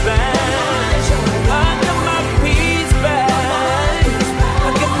joy back. I got my peace back. I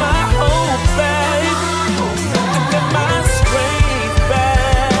got my hope back. I got my strength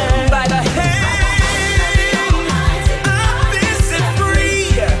back. By the hand, I've been set free.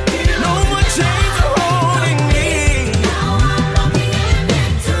 No more chains are holding me. I've been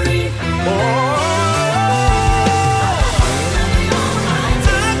set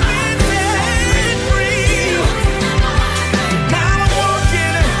free. Now I'm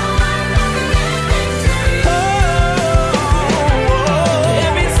walking.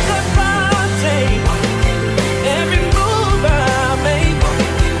 Every step I take, every move I make,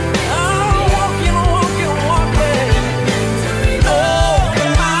 I'm walking. Oh,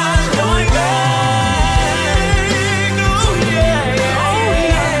 am I going back? Oh yeah.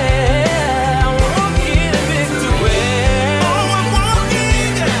 I'm walking in victory. Oh, I'm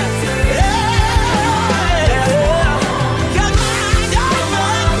walking.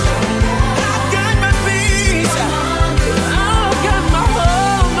 Got my peace. I've got my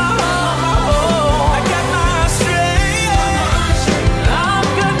hope. I got my strength. I've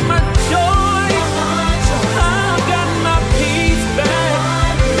got my joy. I've got my peace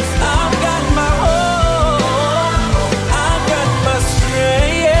back. I've got my hope. I've got my strength.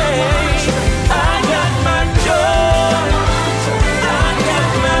 I got my joy. I got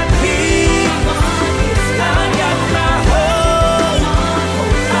my peace. I got my hope.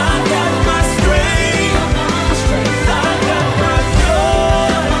 I got my strength. I got my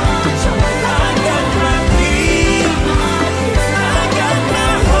joy. I got my peace. I got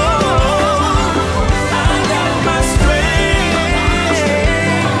my hope. I got my strength.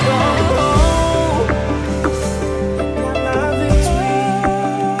 Got my victory.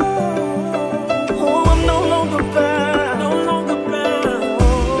 Oh, I'm no longer bound. No longer bound.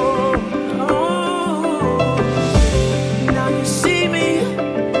 Now you see me.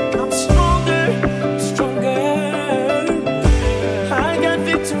 I'm stronger. I got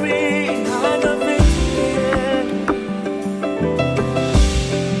victory. I got victory.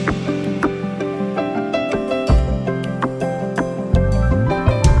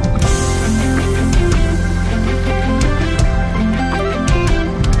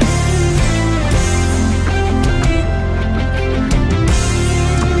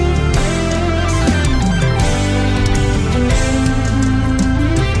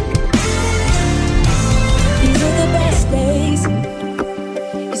 These are the best days.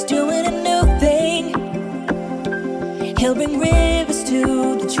 He's doing a new thing. He'll bring rivers to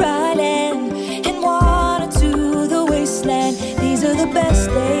the dry land and water to the wasteland. These are the best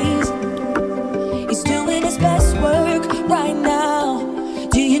days. He's doing his best work right now.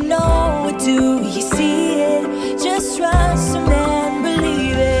 Do you know it? Do you see it? Just trust him and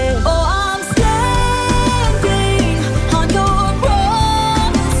believe it. Oh, I'm standing on your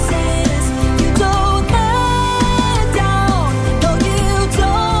promise.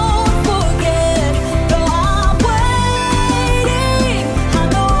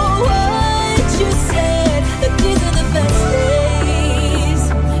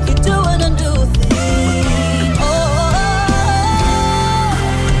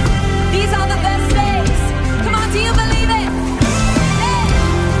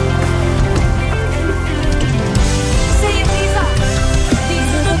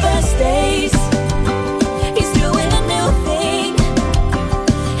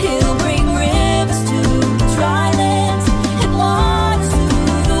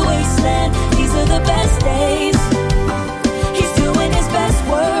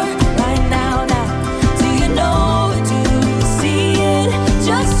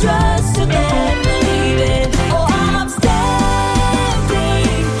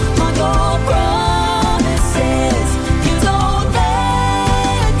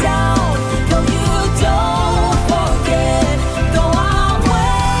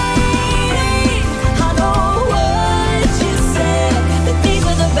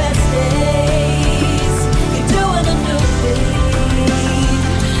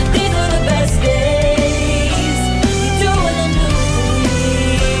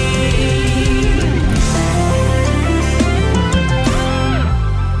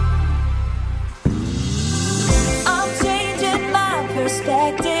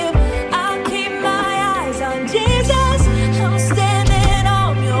 perspective. I'll keep my eyes on Jesus. I'm standing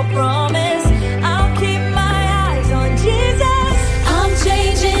on your promise. I'll keep my eyes on Jesus. I'm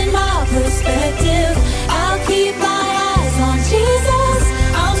changing my perspective. I'll keep my eyes on Jesus.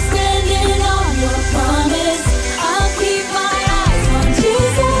 I'm standing on your promise. I'll keep my eyes on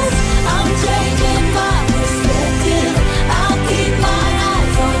Jesus. I'm changing my perspective. I'll keep my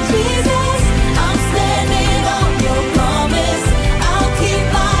eyes on Jesus. I'm standing on your promise. I'll keep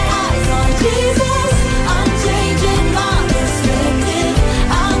my eyes on Jesus. I'm changing my perspective.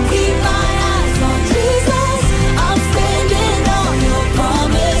 I'll keep my eyes on Jesus. I'm standing on your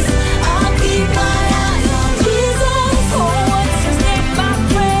promise. I'll keep my eyes on Jesus. Oh, what's his name, my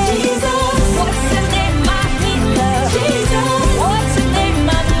friend? Jesus. What's his name, my healer? Jesus. What's his name,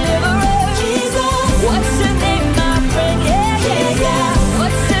 my deliverer? Jesus. What's his name, my friend? Yeah, yeah, yeah.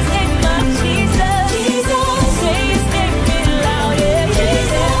 What's his name, my Jesus? Jesus. Say his name real loud, yeah,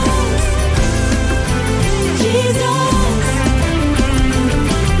 yeah, yeah. Jesus.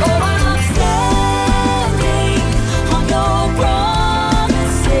 Oh, I'm standing on your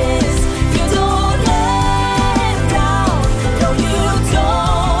promises. You don't let down. No, you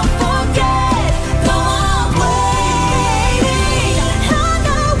don't forget. No, I'm waiting. I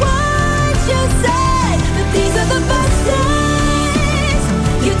know what you said. That these are the best days.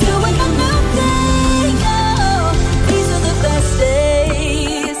 You're doing a new thing. Oh, these are the best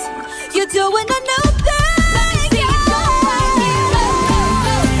days. You're doing a new thing.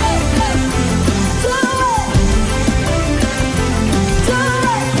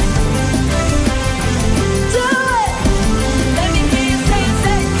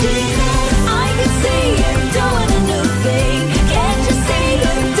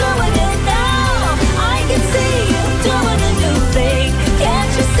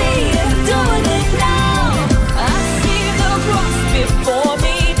 Before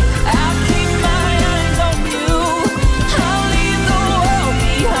me, I'll keep my eyes on you. I'll leave the world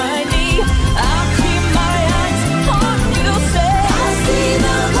behind me. I'll keep my eyes on you. Say, I see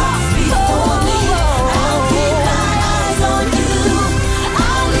the cross before me. I'll keep my eyes on you.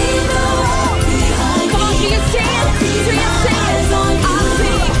 I'll leave the world behind me. Come on, do you see it? Do you see it?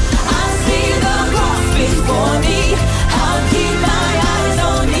 I see the cross before me. I'll keep my eyes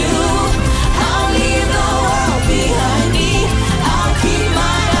on you. I'll leave the world behind me. I'll keep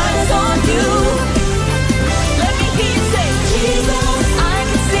my eyes on you. Let me hear you say, Jesus. I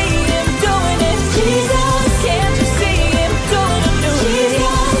can see him doing it. Jesus. Can't you see him doing a new thing?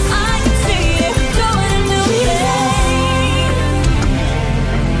 I can see him doing a new thing.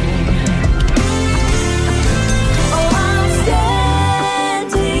 Oh, I'm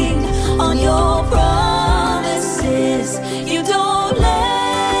standing on your promises. You don't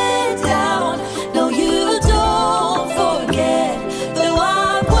let down. No, you don't forget. Though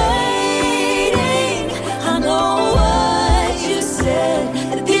I'm waiting, I know what you said.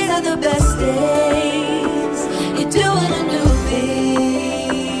 That these are the best days. You're doing a new thing.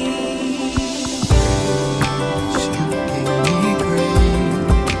 You gave me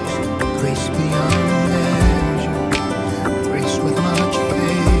grace beyond measure, grace with much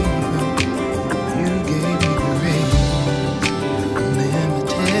favor. You gave me grace,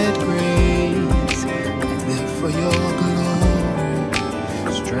 unlimited grace. I live for your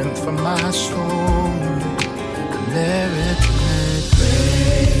glory, strength for my soul, unlimited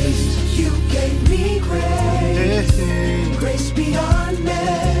grace. You gave me grace, grace beyond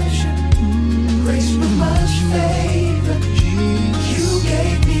measure, grace with much favor. You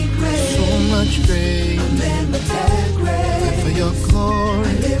gave me grace, So much grace, unlimited live grace. for your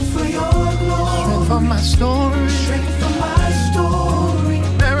glory, Live for your glory, strength for my story, strength for my story,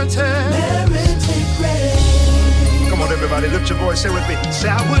 merited. merited grace. Come on, everybody, lift your voice, say with me. Say,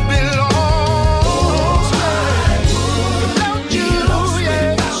 I would be lost without you,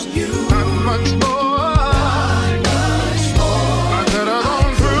 yes. Not much more. I could have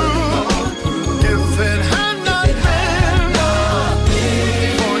gone through if it had not been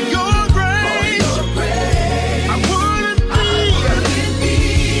for your grace. I wouldn't be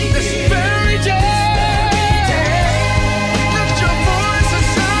this very day. Lift your voice and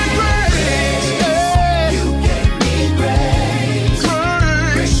say grace. You gave me grace,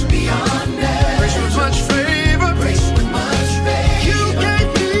 grace beyond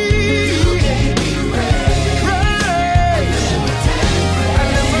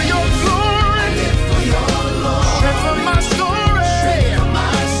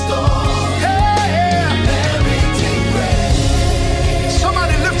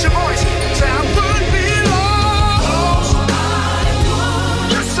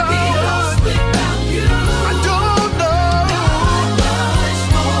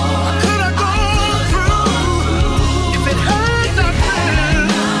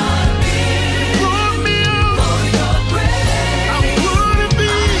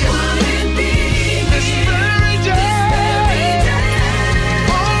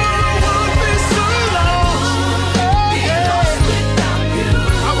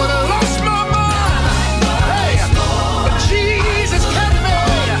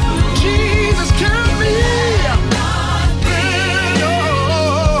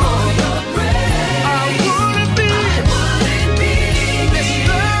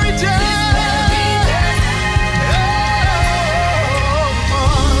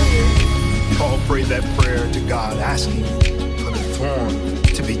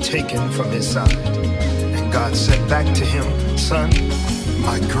taken from his side. And God said back to him, son,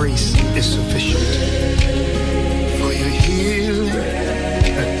 my grace is sufficient for your healing,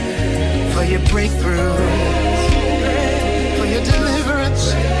 for your breakthrough, for your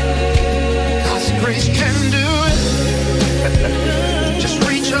deliverance. God's grace can do it. Just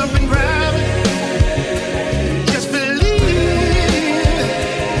reach up and grab it. Just believe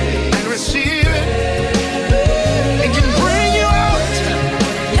and receive it. It can bring you out.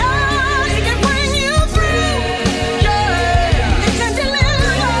 Yeah, it can bring you through. Yeah, it can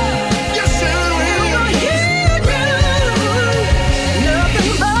deliver. Yes, it will. Heal you.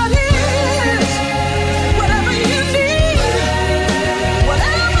 Nothing but His. Whatever you need,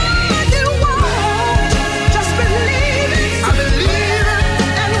 whatever you want, just believe it. I believe it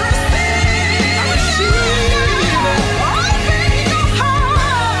and receive. I receive it. Open your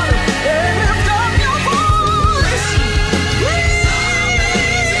heart and lift up your voice. Reach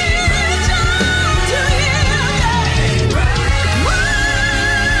out to Him.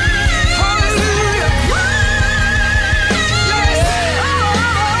 Hallelujah.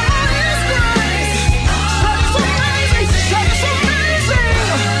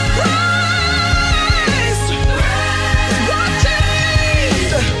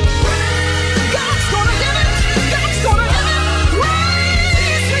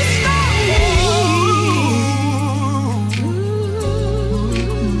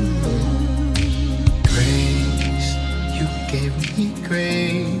 Grace, you gave me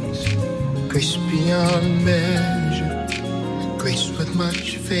grace, grace beyond measure, grace with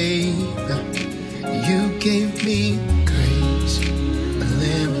much favor. You gave me grace,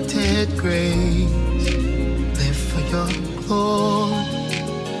 unlimited grace. Live for your glory,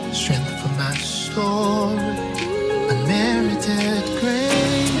 strength for my story, unmerited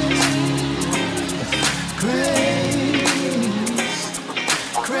grace. Grace,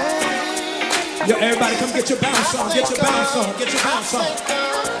 grace. Yo, everybody come get your bounce on, get your bounce on, get your bounce on.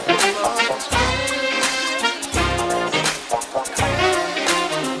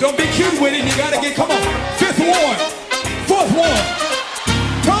 Don't be cute with it, you gotta get, come on. Fifth one, fourth one.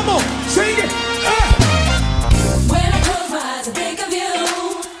 Come on, sing it. When I close my eyes, I think of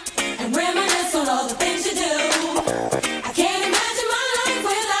you and reminisce on all the things you do. I can't imagine my life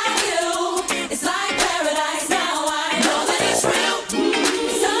without you. It's like paradise now. I know that it's real.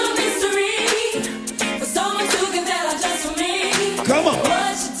 It's a mystery for someone who can tell it just for me. Come on.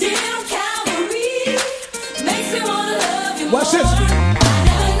 What you did on Calvary makes me wanna love you more. Watch this. I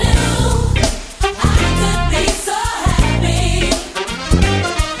never knew I could be so happy.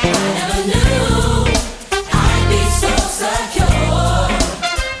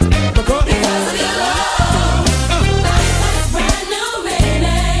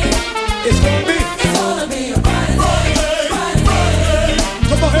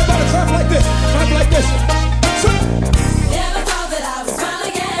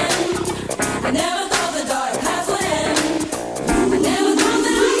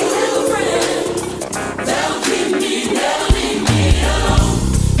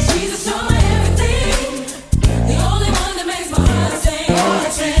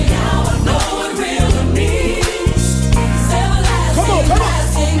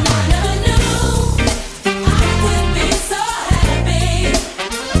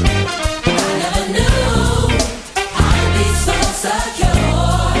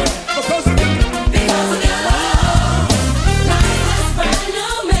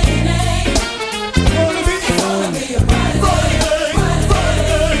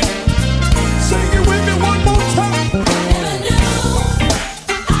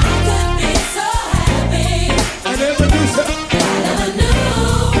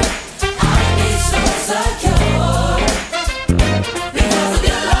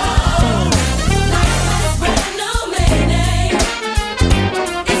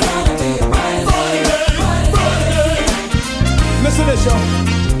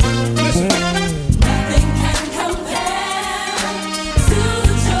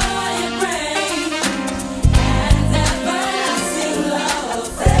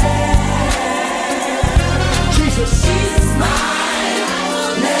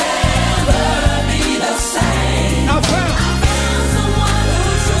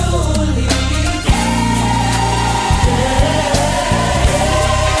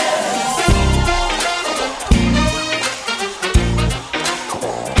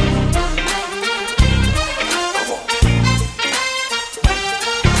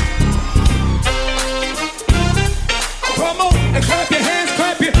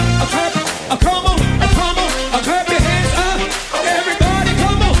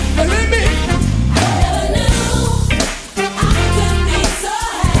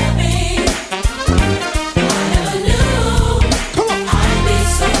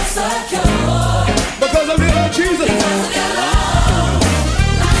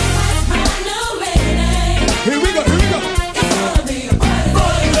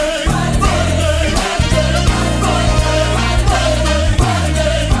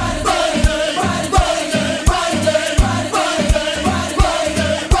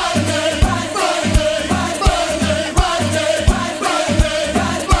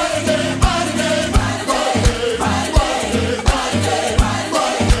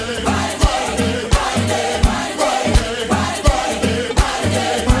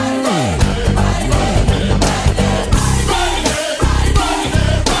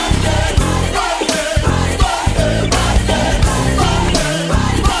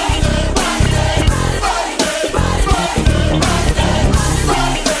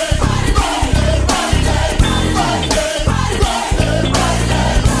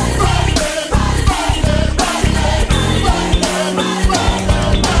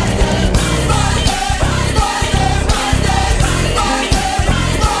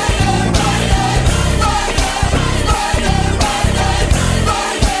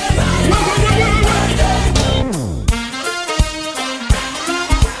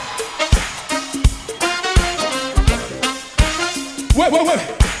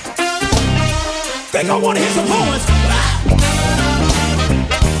 want to hear some horns.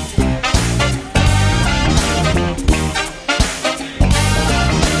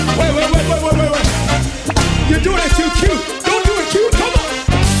 Wait. You're doing it too cute. Don't do it cute. Come on.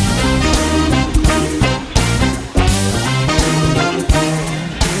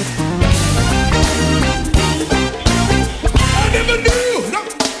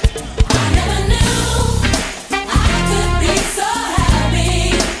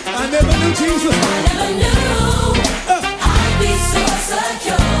 I never knew Jesus. I never knew I'd be so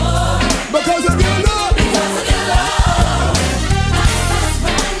secure because of your love. Because of your love, life has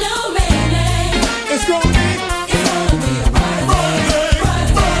brand new meaning. It's gonna be a bright day, bright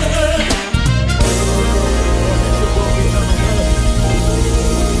day.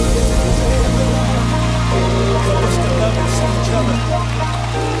 Help us to love and see each other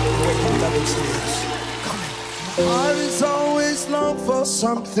the way you love and see us. Come on. My heart is always long for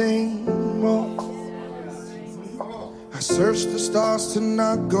something more. I search the stars to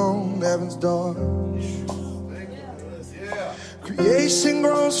knock on heaven's door. Creation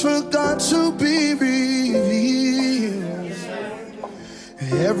groans for God to be revealed.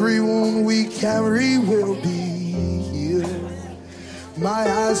 Every wound we carry will be healed. My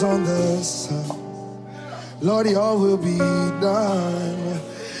eyes on the sun, Lord, your will be done.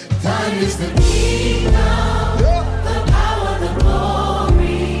 Thine is the kingdom, the power, the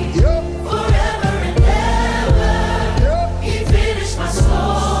glory, forever and ever. He finished my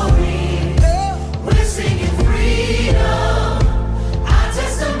story. We're singing freedom, our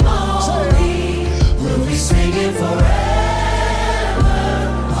testimony. We'll be singing forever.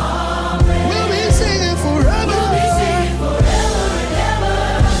 Amen. We'll be singing forever. We'll be singing forever and ever.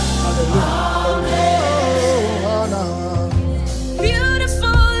 Amen.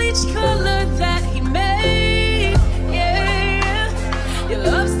 Beautiful each color that he made. Yeah, your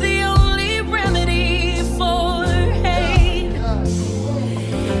love's the only remedy for hate.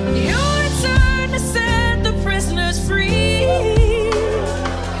 You return to set the prisoners free.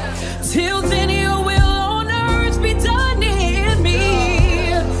 Till then, your will on earth be done in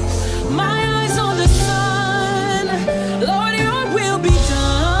me. My eyes on the sun, Lord, your will be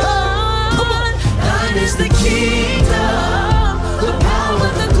done. Thine is the kingdom, the power,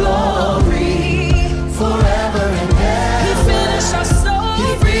 the glory, forever and ever. He finished our story. He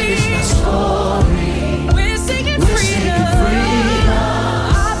finished my story. We're singing freedom.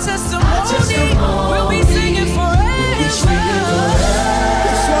 Our testimony. We'll be singing forever.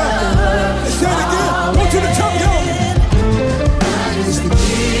 Let's say it again. One to the top, yo. Thine is the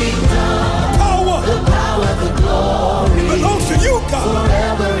kingdom, Power. the power, the glory, It belongs to you, God.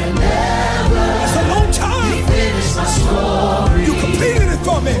 forever and ever. It's a long time. Finish my story. You completed it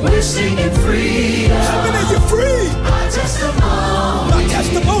for me. We're singing freedom. How many of you free? Our testimony. My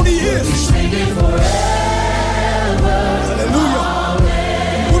testimony is. Singing forever. Hallelujah.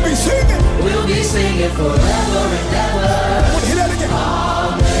 We'll be singing. We'll be singing forever and ever. I want to hear that again.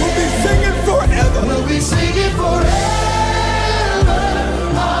 We'll be singing forever. We'll be singing forever.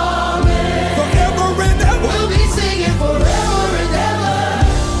 Amen. Forever and ever. We'll be singing forever and ever.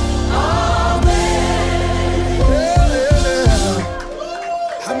 Amen.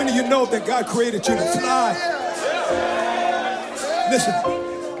 How many of you know that God created you to fly? Listen,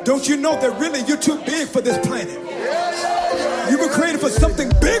 don't you know that really you're too big for this planet? You were created for something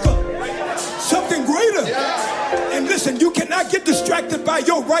bigger, something greater. And listen, you cannot get distracted by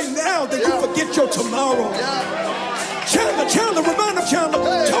your right now that you forget your tomorrow. Chandler, remind him,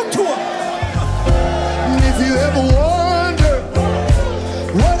 Chandler. Talk to him. And if you ever wonder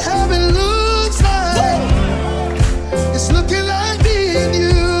what heaven looks like, it's looking like me and you.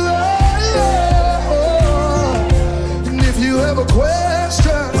 And if you ever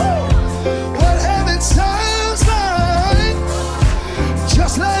question what heaven sounds like,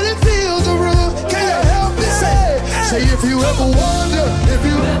 just let it fill the room. Can you help me say if you ever wonder,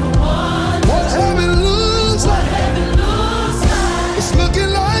 what heaven looks like, it's looking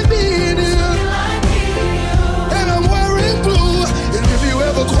like me and you. And I'm wearing blue. And if you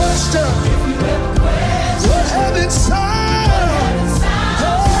ever question what heaven's sounds,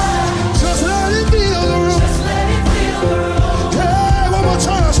 just let it fill the room. Hey, one more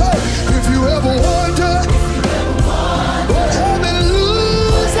time, say, if you ever wonder what heaven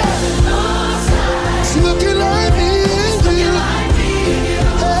looks like, it's looking like me and you.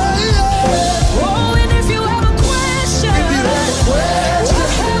 Hey, yeah. Oh, if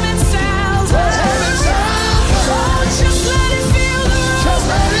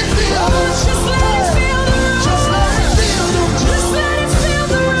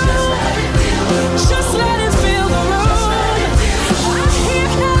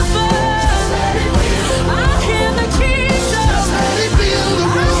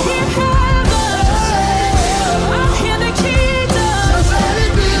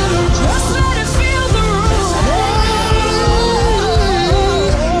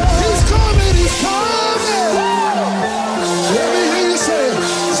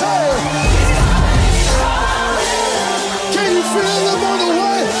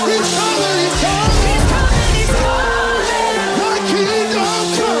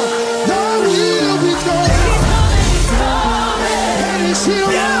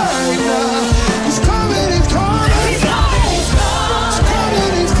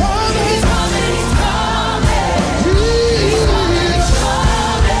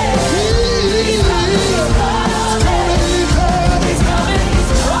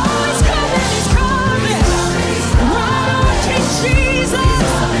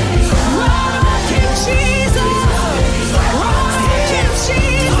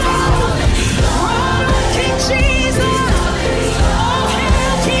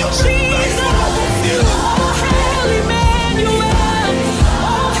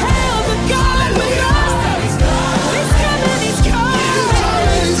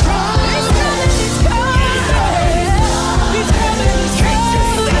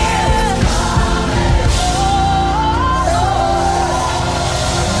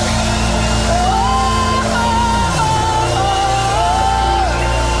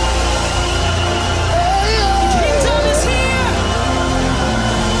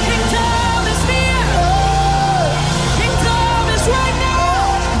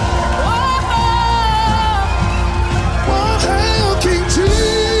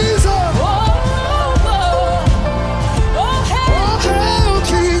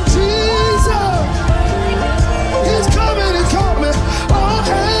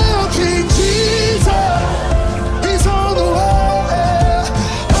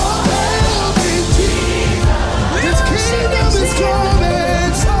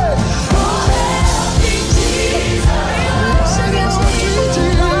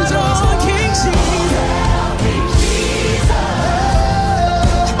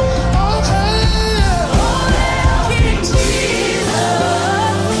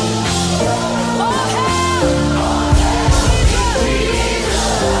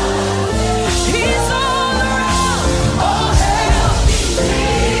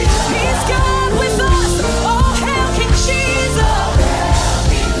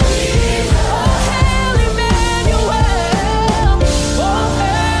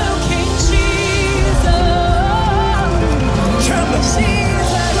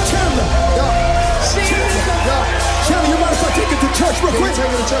quick.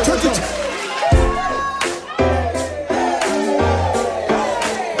 Turn it.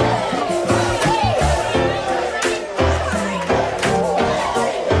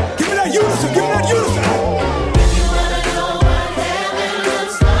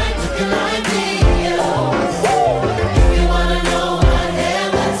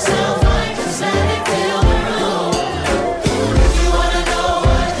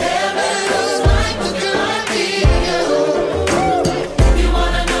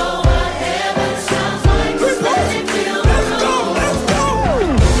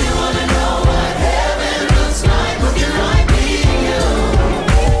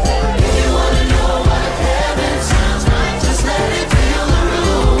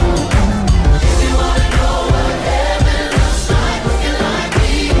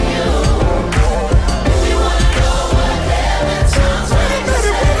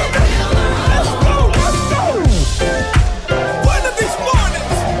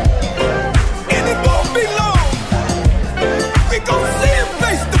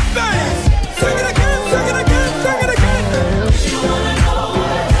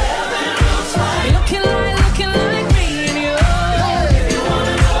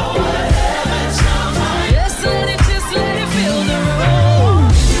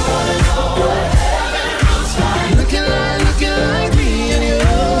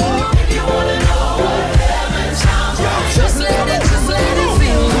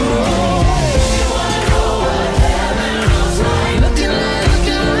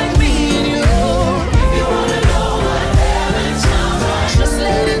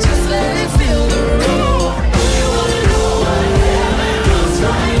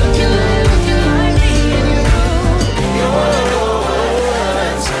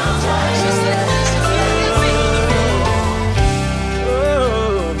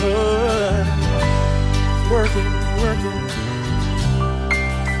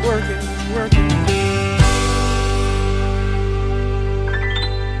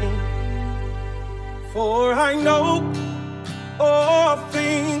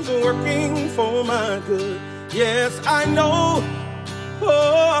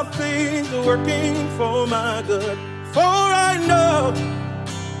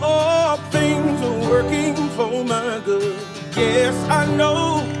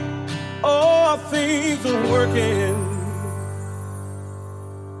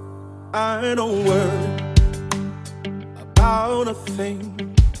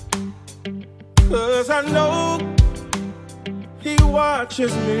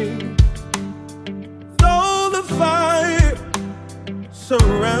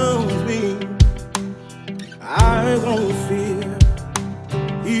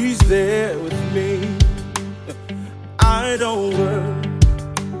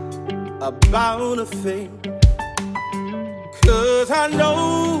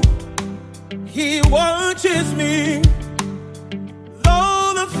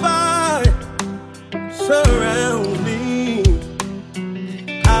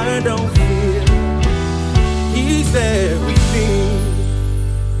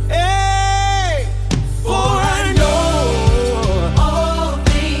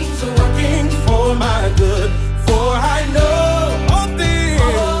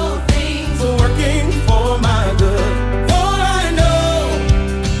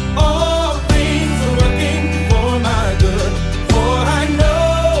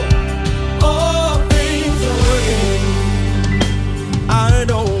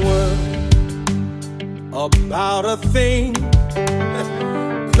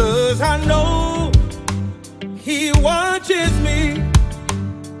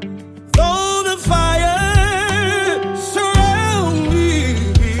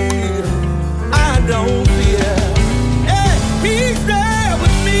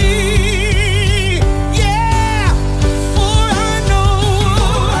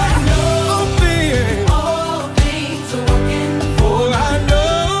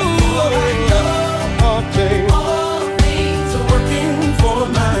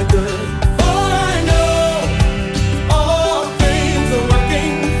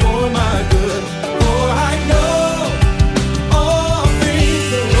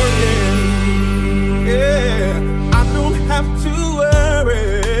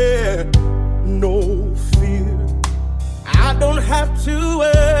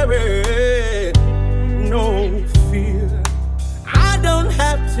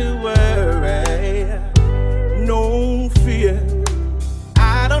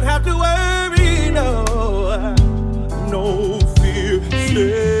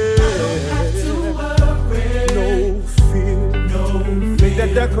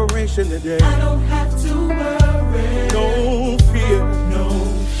 Declaration today. I don't have to worry. No fear.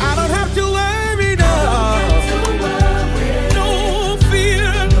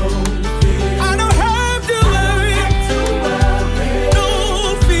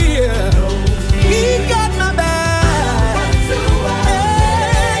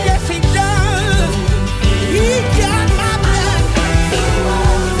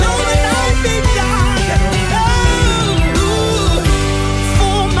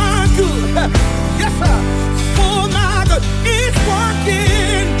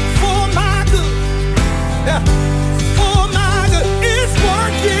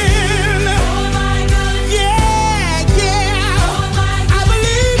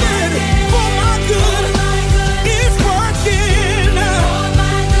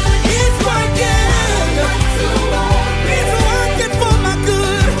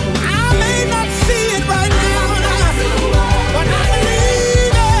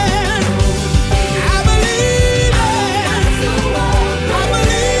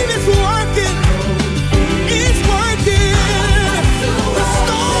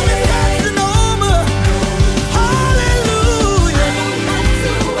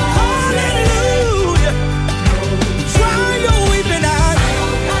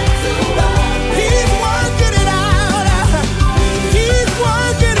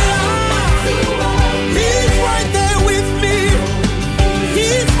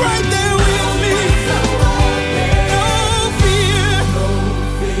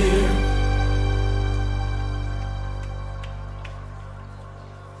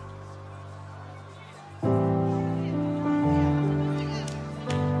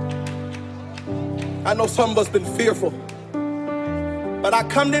 I know some of us been fearful, but I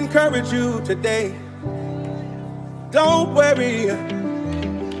come to encourage you today. Don't worry.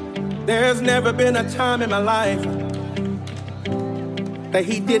 There's never been a time in my life that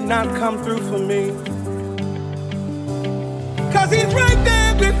he did not come through for me. 'Cause he's right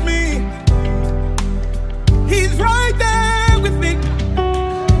there with me. He's right there with me.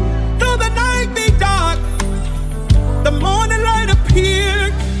 Though the night be dark, the morning light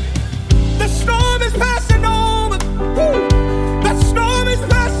appeared. The storm is passing over. Woo. The storm is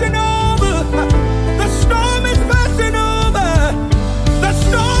passing over. The storm is passing over. The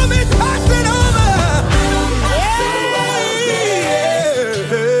storm is passing over.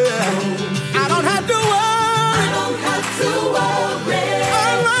 I don't have to worry. I don't have to worry.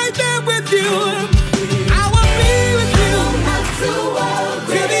 I'm right there with you. I will be with you. I don't have to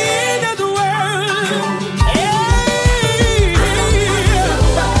worry. To the end of the world.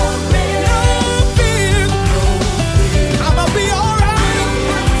 No fear. I'ma be alright.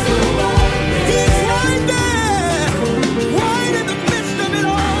 He's right there. Right in the midst of it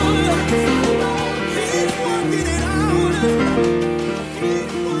all. He's working it out.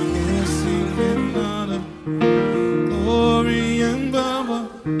 He's working it out. Glory and power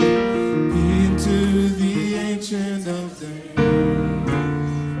into the ancient of days.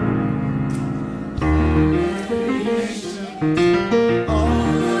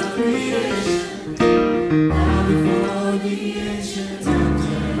 All of creation, now before the ancient of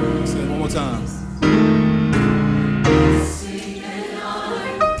days. Say it one more time.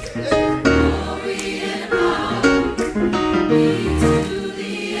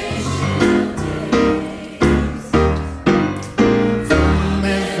 From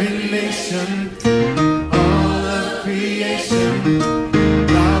every nation, all of creation,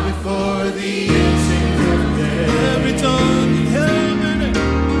 now before the ancient of days. Every tongue in heaven and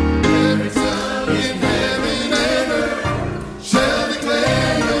every tongue in heaven and earth shall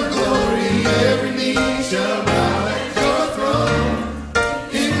declare your glory. Every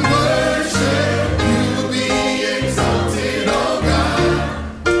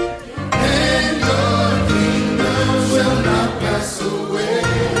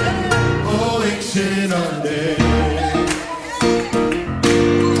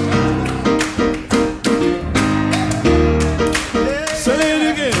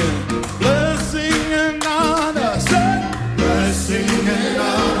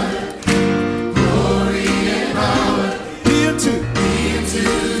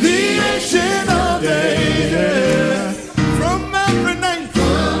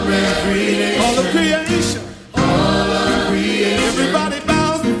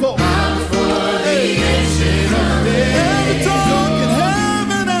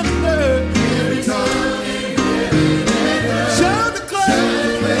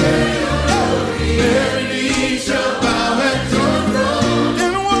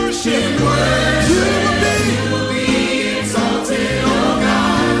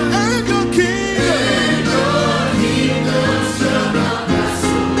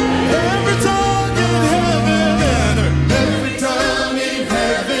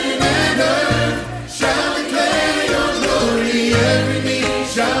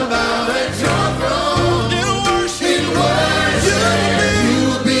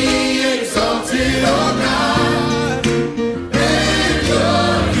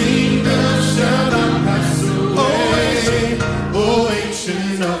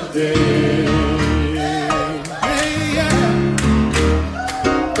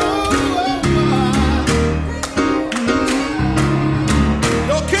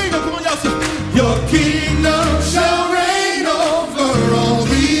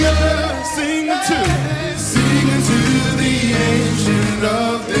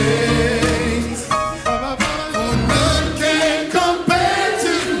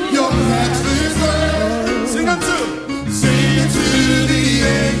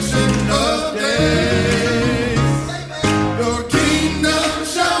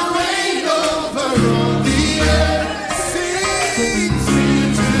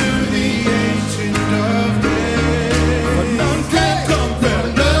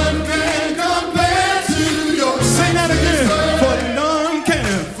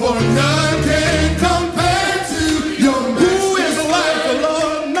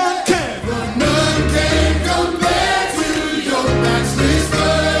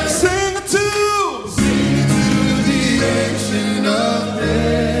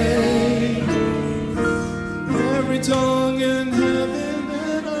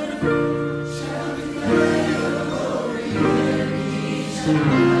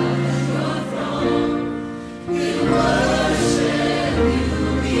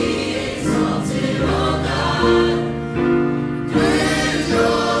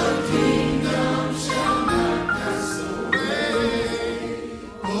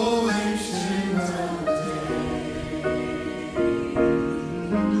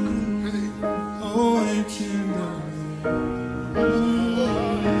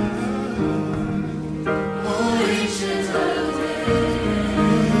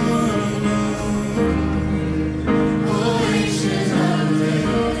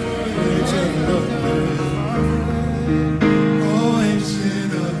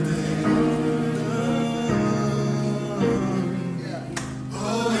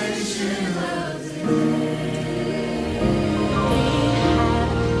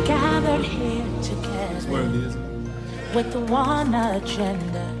with one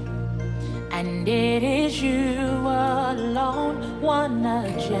agenda, and it is you alone. One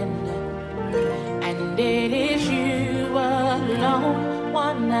agenda, and it is you alone.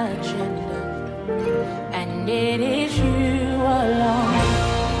 One agenda, and it is you alone.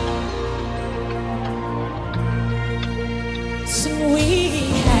 So we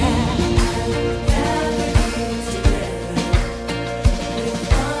have gathered here together with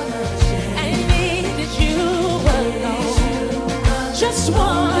one agenda, and it is you alone. Just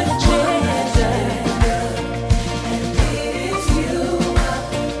one agenda, and it is you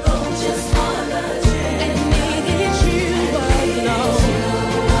alone. Just one agenda, and it is you alone.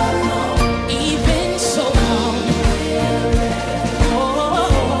 Even so long.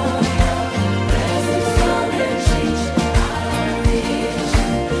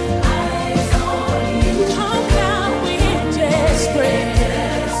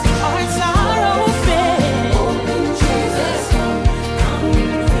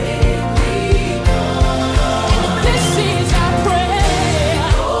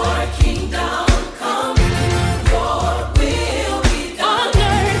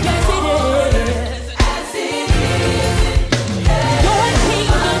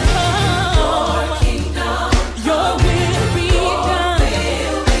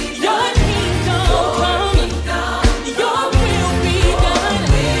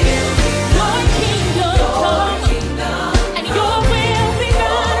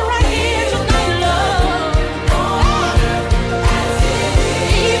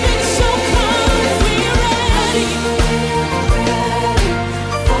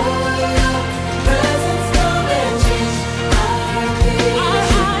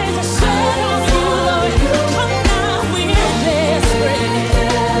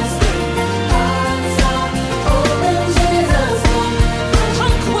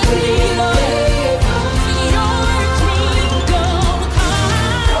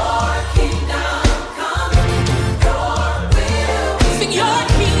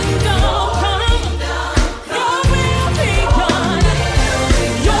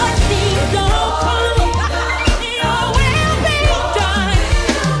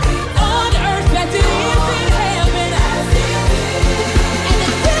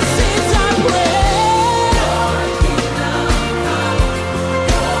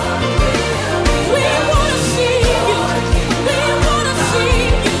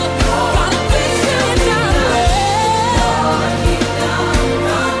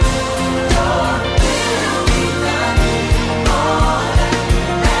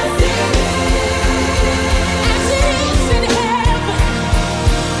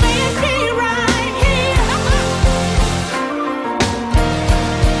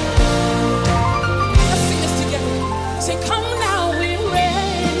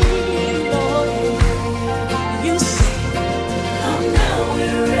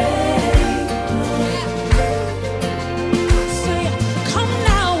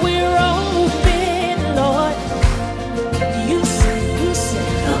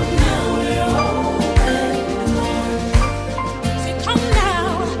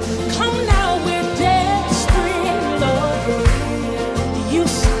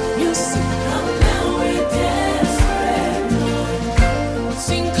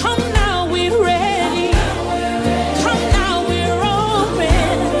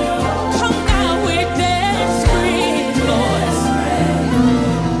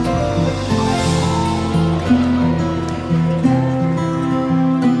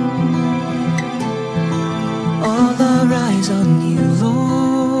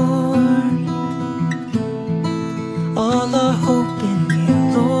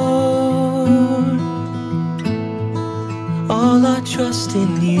 trust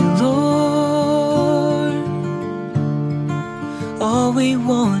in you, Lord. All we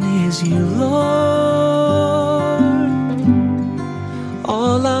want is you, Lord.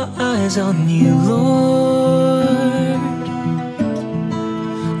 All our eyes on you, Lord.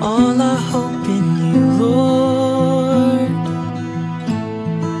 All our hope in you, Lord.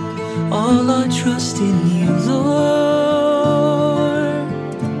 All our trust in you, Lord.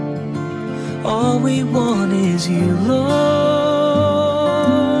 All we want is you, Lord.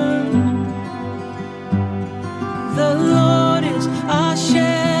 The Lord is our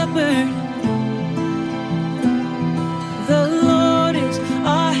shepherd. The Lord is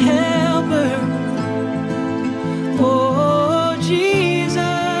our helper. Oh, Jesus,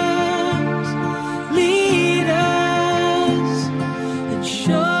 lead us and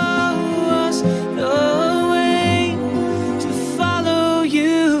show us the way to follow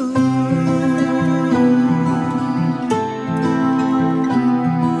you.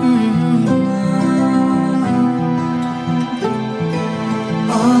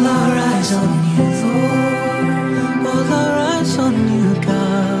 eyes on you, Lord. All our eyes on you,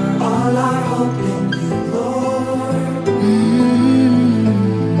 God. All our hope in you, Lord.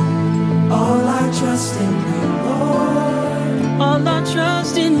 All our trust in you, Lord. All our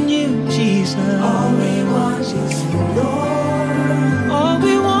trust in you, Jesus. All we want is you, Lord. All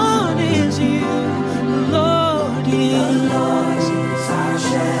we want is you, Lord. The Lord is our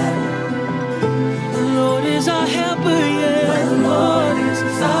shepherd. The Lord is our helper, yeah. The Lord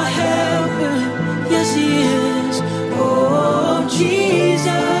is our helper. Yes, He is. Oh, Jesus,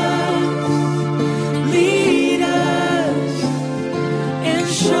 lead us and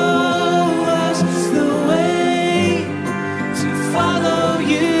show us the way to follow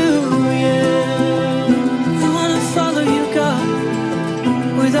you, yeah. We want to follow you, God,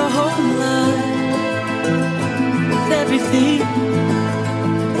 with our whole life, with everything.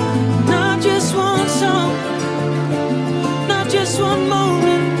 Not just one song, not just one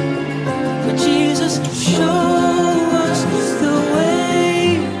moment, but Jesus, show us the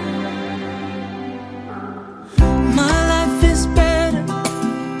way. My life is better,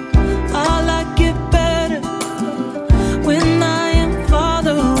 I like it better when I am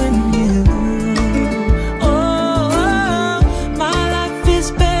following you. Oh, my life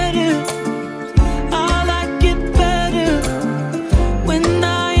is better, I like it better when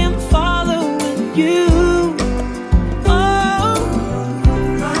I am following you. Oh,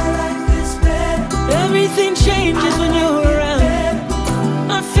 My life is better. everything changes when you're around.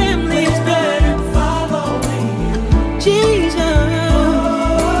 My family is better, Following you. Jesus.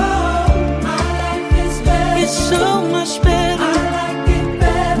 My life is better. It's so much better I like it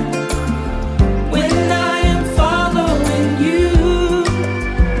better. when I am following you.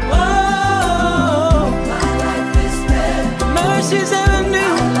 Oh, My life is better. mercies ever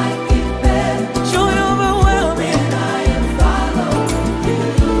new, I like it better. joy overwhelming, When I am following you.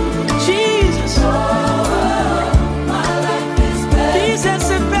 Jesus. My life is better. Peace that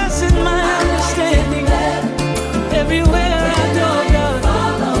surpasses my understanding. Everywhere I go, God.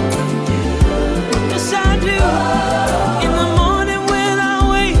 Yes, I do. In the morning when I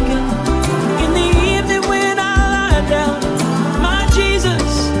wake up, in the evening when I lie down, my Jesus,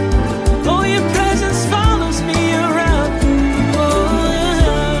 oh, your presence follows me around.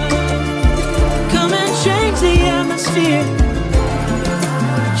 Oh, come and change the atmosphere.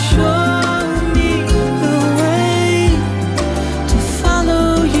 Show me the way to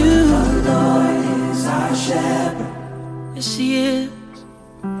follow you. The Lord is our shepherd. Yes, He is.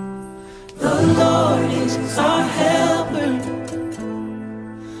 The Lord is our helper.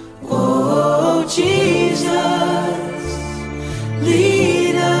 Oh, Jesus,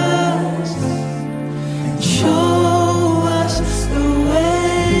 lead us and show us the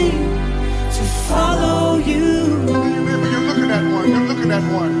way to follow you. Maybe you're looking at one. You're looking at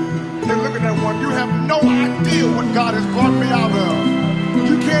one. You're looking at one. You have no idea what God has brought me out of.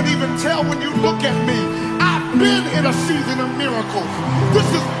 You can't even tell when you look at me. I've been in a season of miracles. This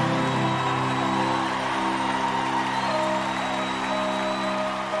is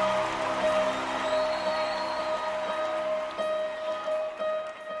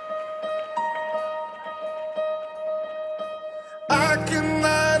I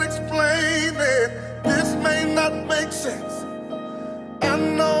cannot explain it. This may not make sense. I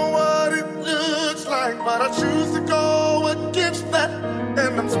know what it looks like, but I choose to go against that.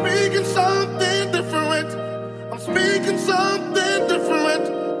 And I'm speaking something different. I'm speaking something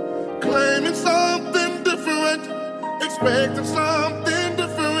different. Claiming something different. Expecting something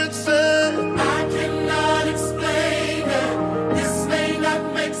different. Say, I cannot explain it. This may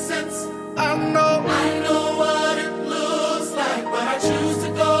not make sense. I know. I know what it looks like, but I choose to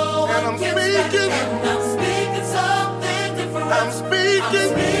go And I'm against speaking. that. And I'm speaking something different. I'm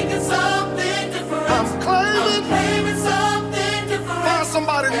speaking. I'm speaking something different. I'm claiming. I'm claiming something different. Find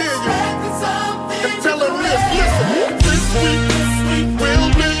somebody near you Expecting something and tell them this. different. Listen, this week will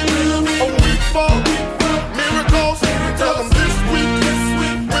be a week for miracles. Tell them this week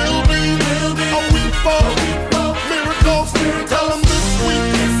will be a week for miracles. Tell them this week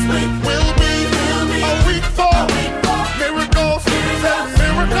will be a week for miracles. Tell them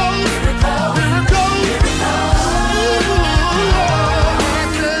miracles, miracles. Ooh, I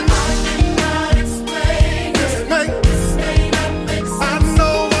can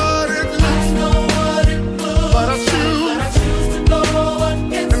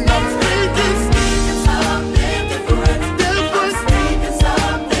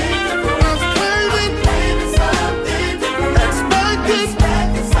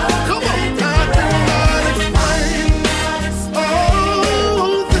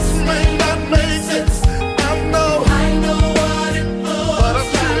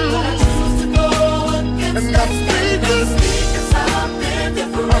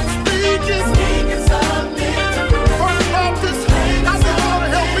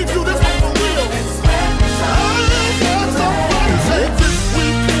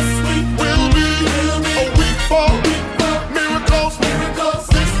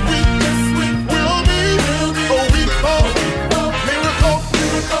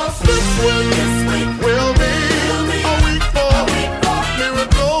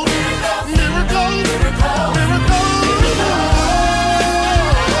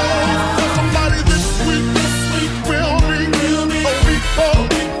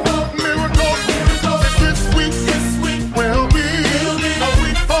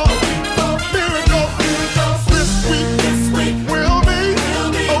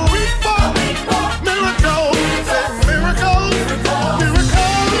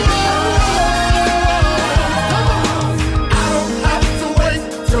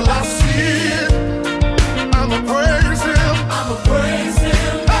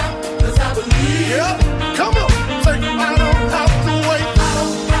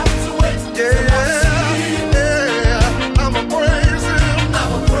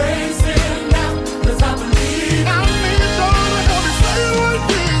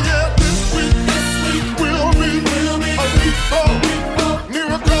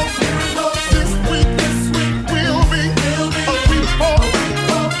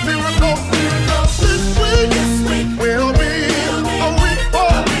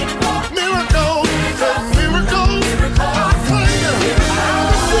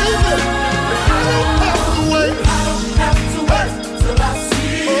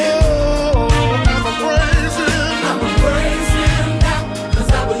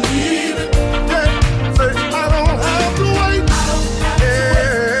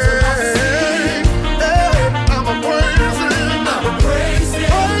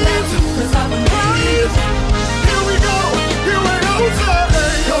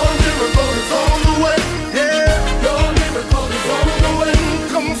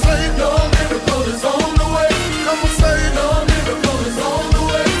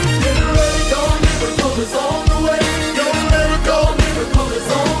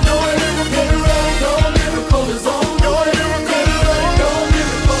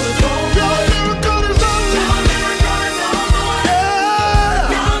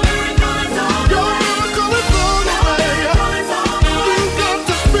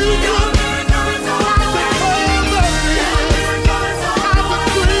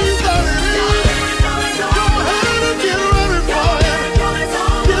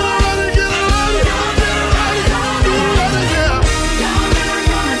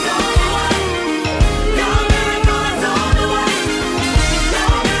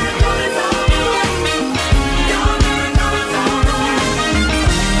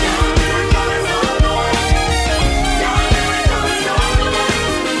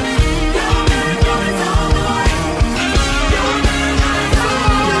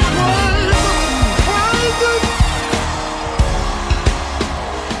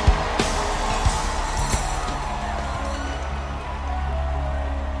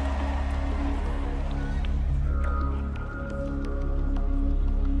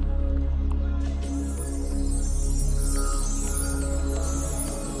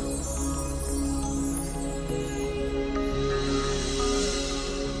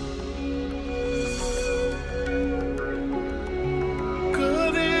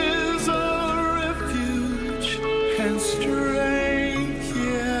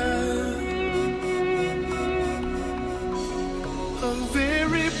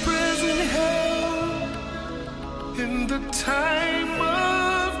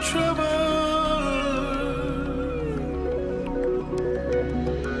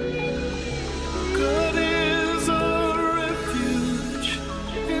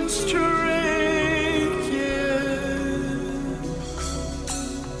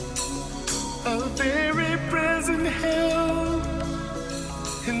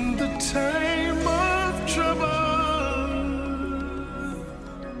in the time of trouble.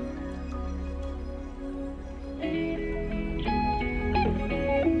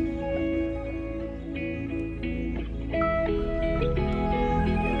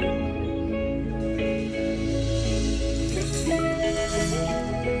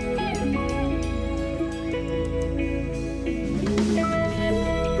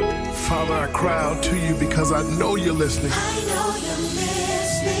 Father, I cry out to you because I know you're listening.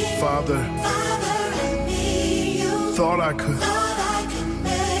 Father, I need you. Thought I could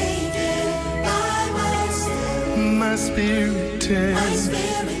make it by myself. My spirit tends.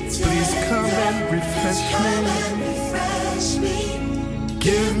 Please come and refresh me.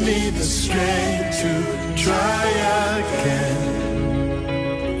 Give me the strength to try again.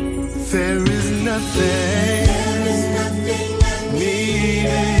 There is nothing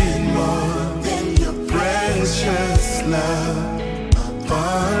needed more than your precious love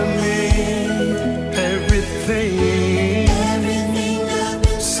upon me. Everything I've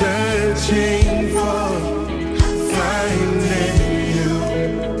been searching for, finding you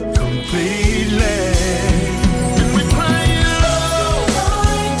completely. And we cry out,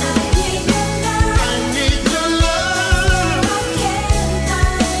 Lord, I need your love. I can't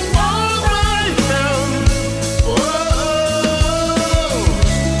find all right now.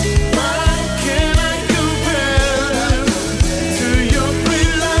 Why can I compare to your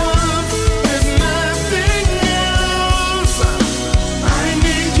free love? There's nothing else.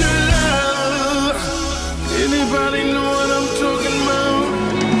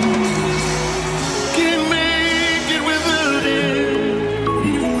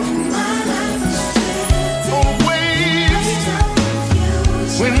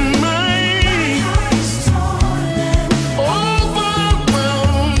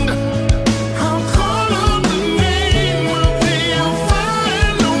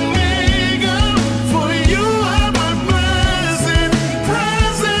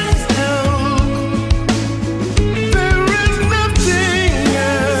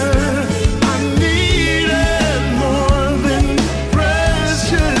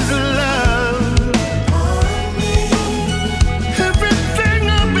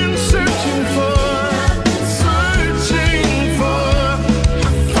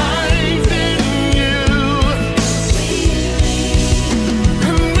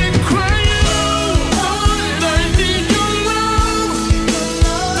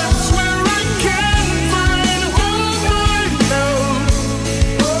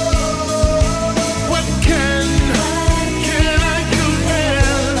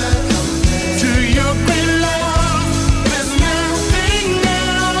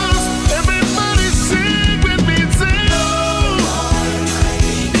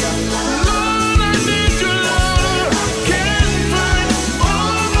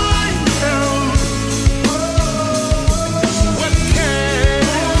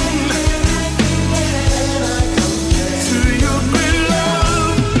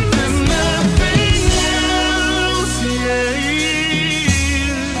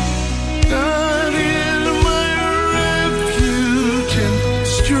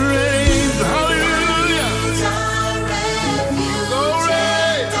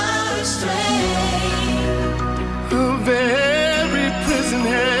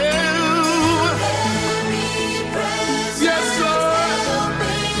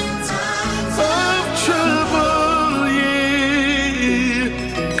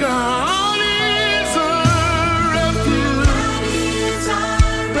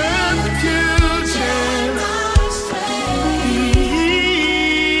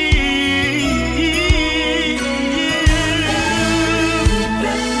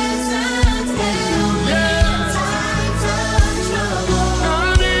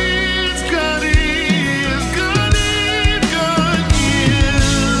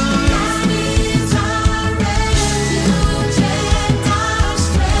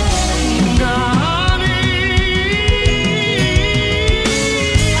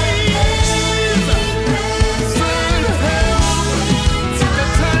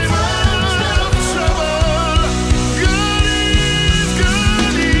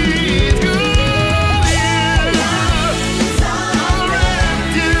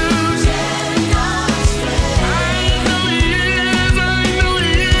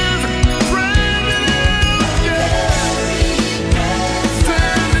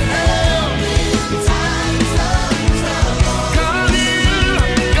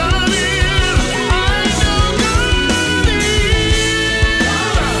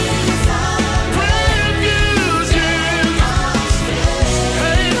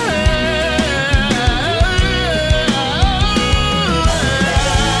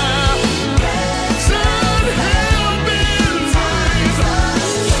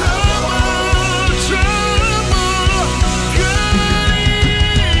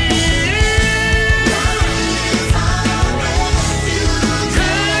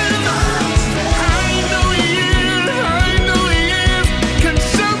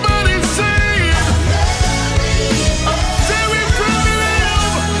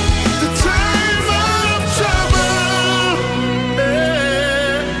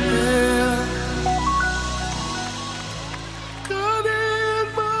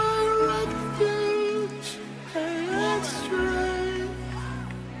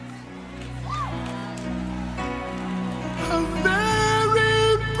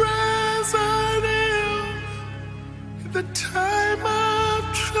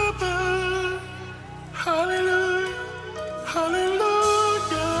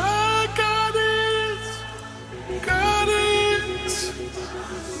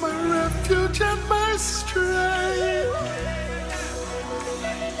 refuge and my strength.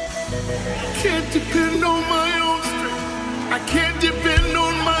 Can't depend on my own strength. I can't depend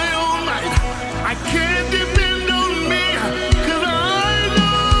on my own might. I can't depend on me, 'cause I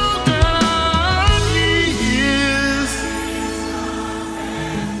know God is.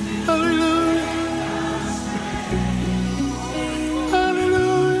 Hallelujah.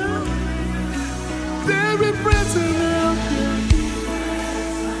 Hallelujah. Very present help.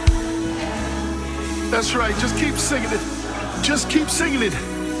 That's right. Just keep singing it. Just keep singing it.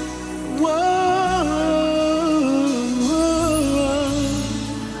 Whoa.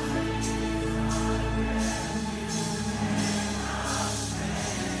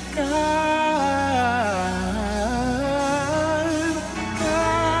 God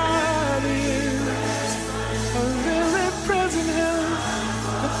is a very present help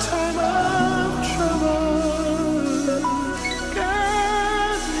in time of trouble.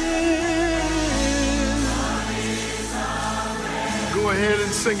 God is. Go ahead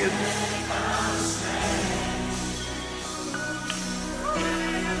and sing it.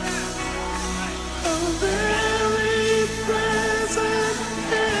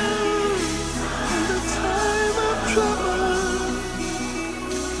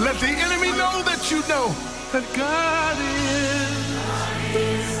 Let the enemy know that you know that God is.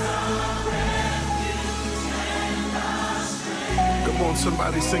 Come on,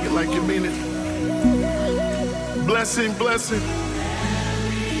 somebody sing it like you mean it. Bless him, bless him.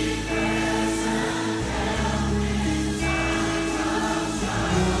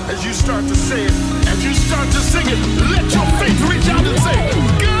 As you start to say it, as you start to sing it, let your faith reach out and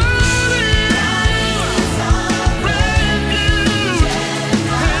say, God.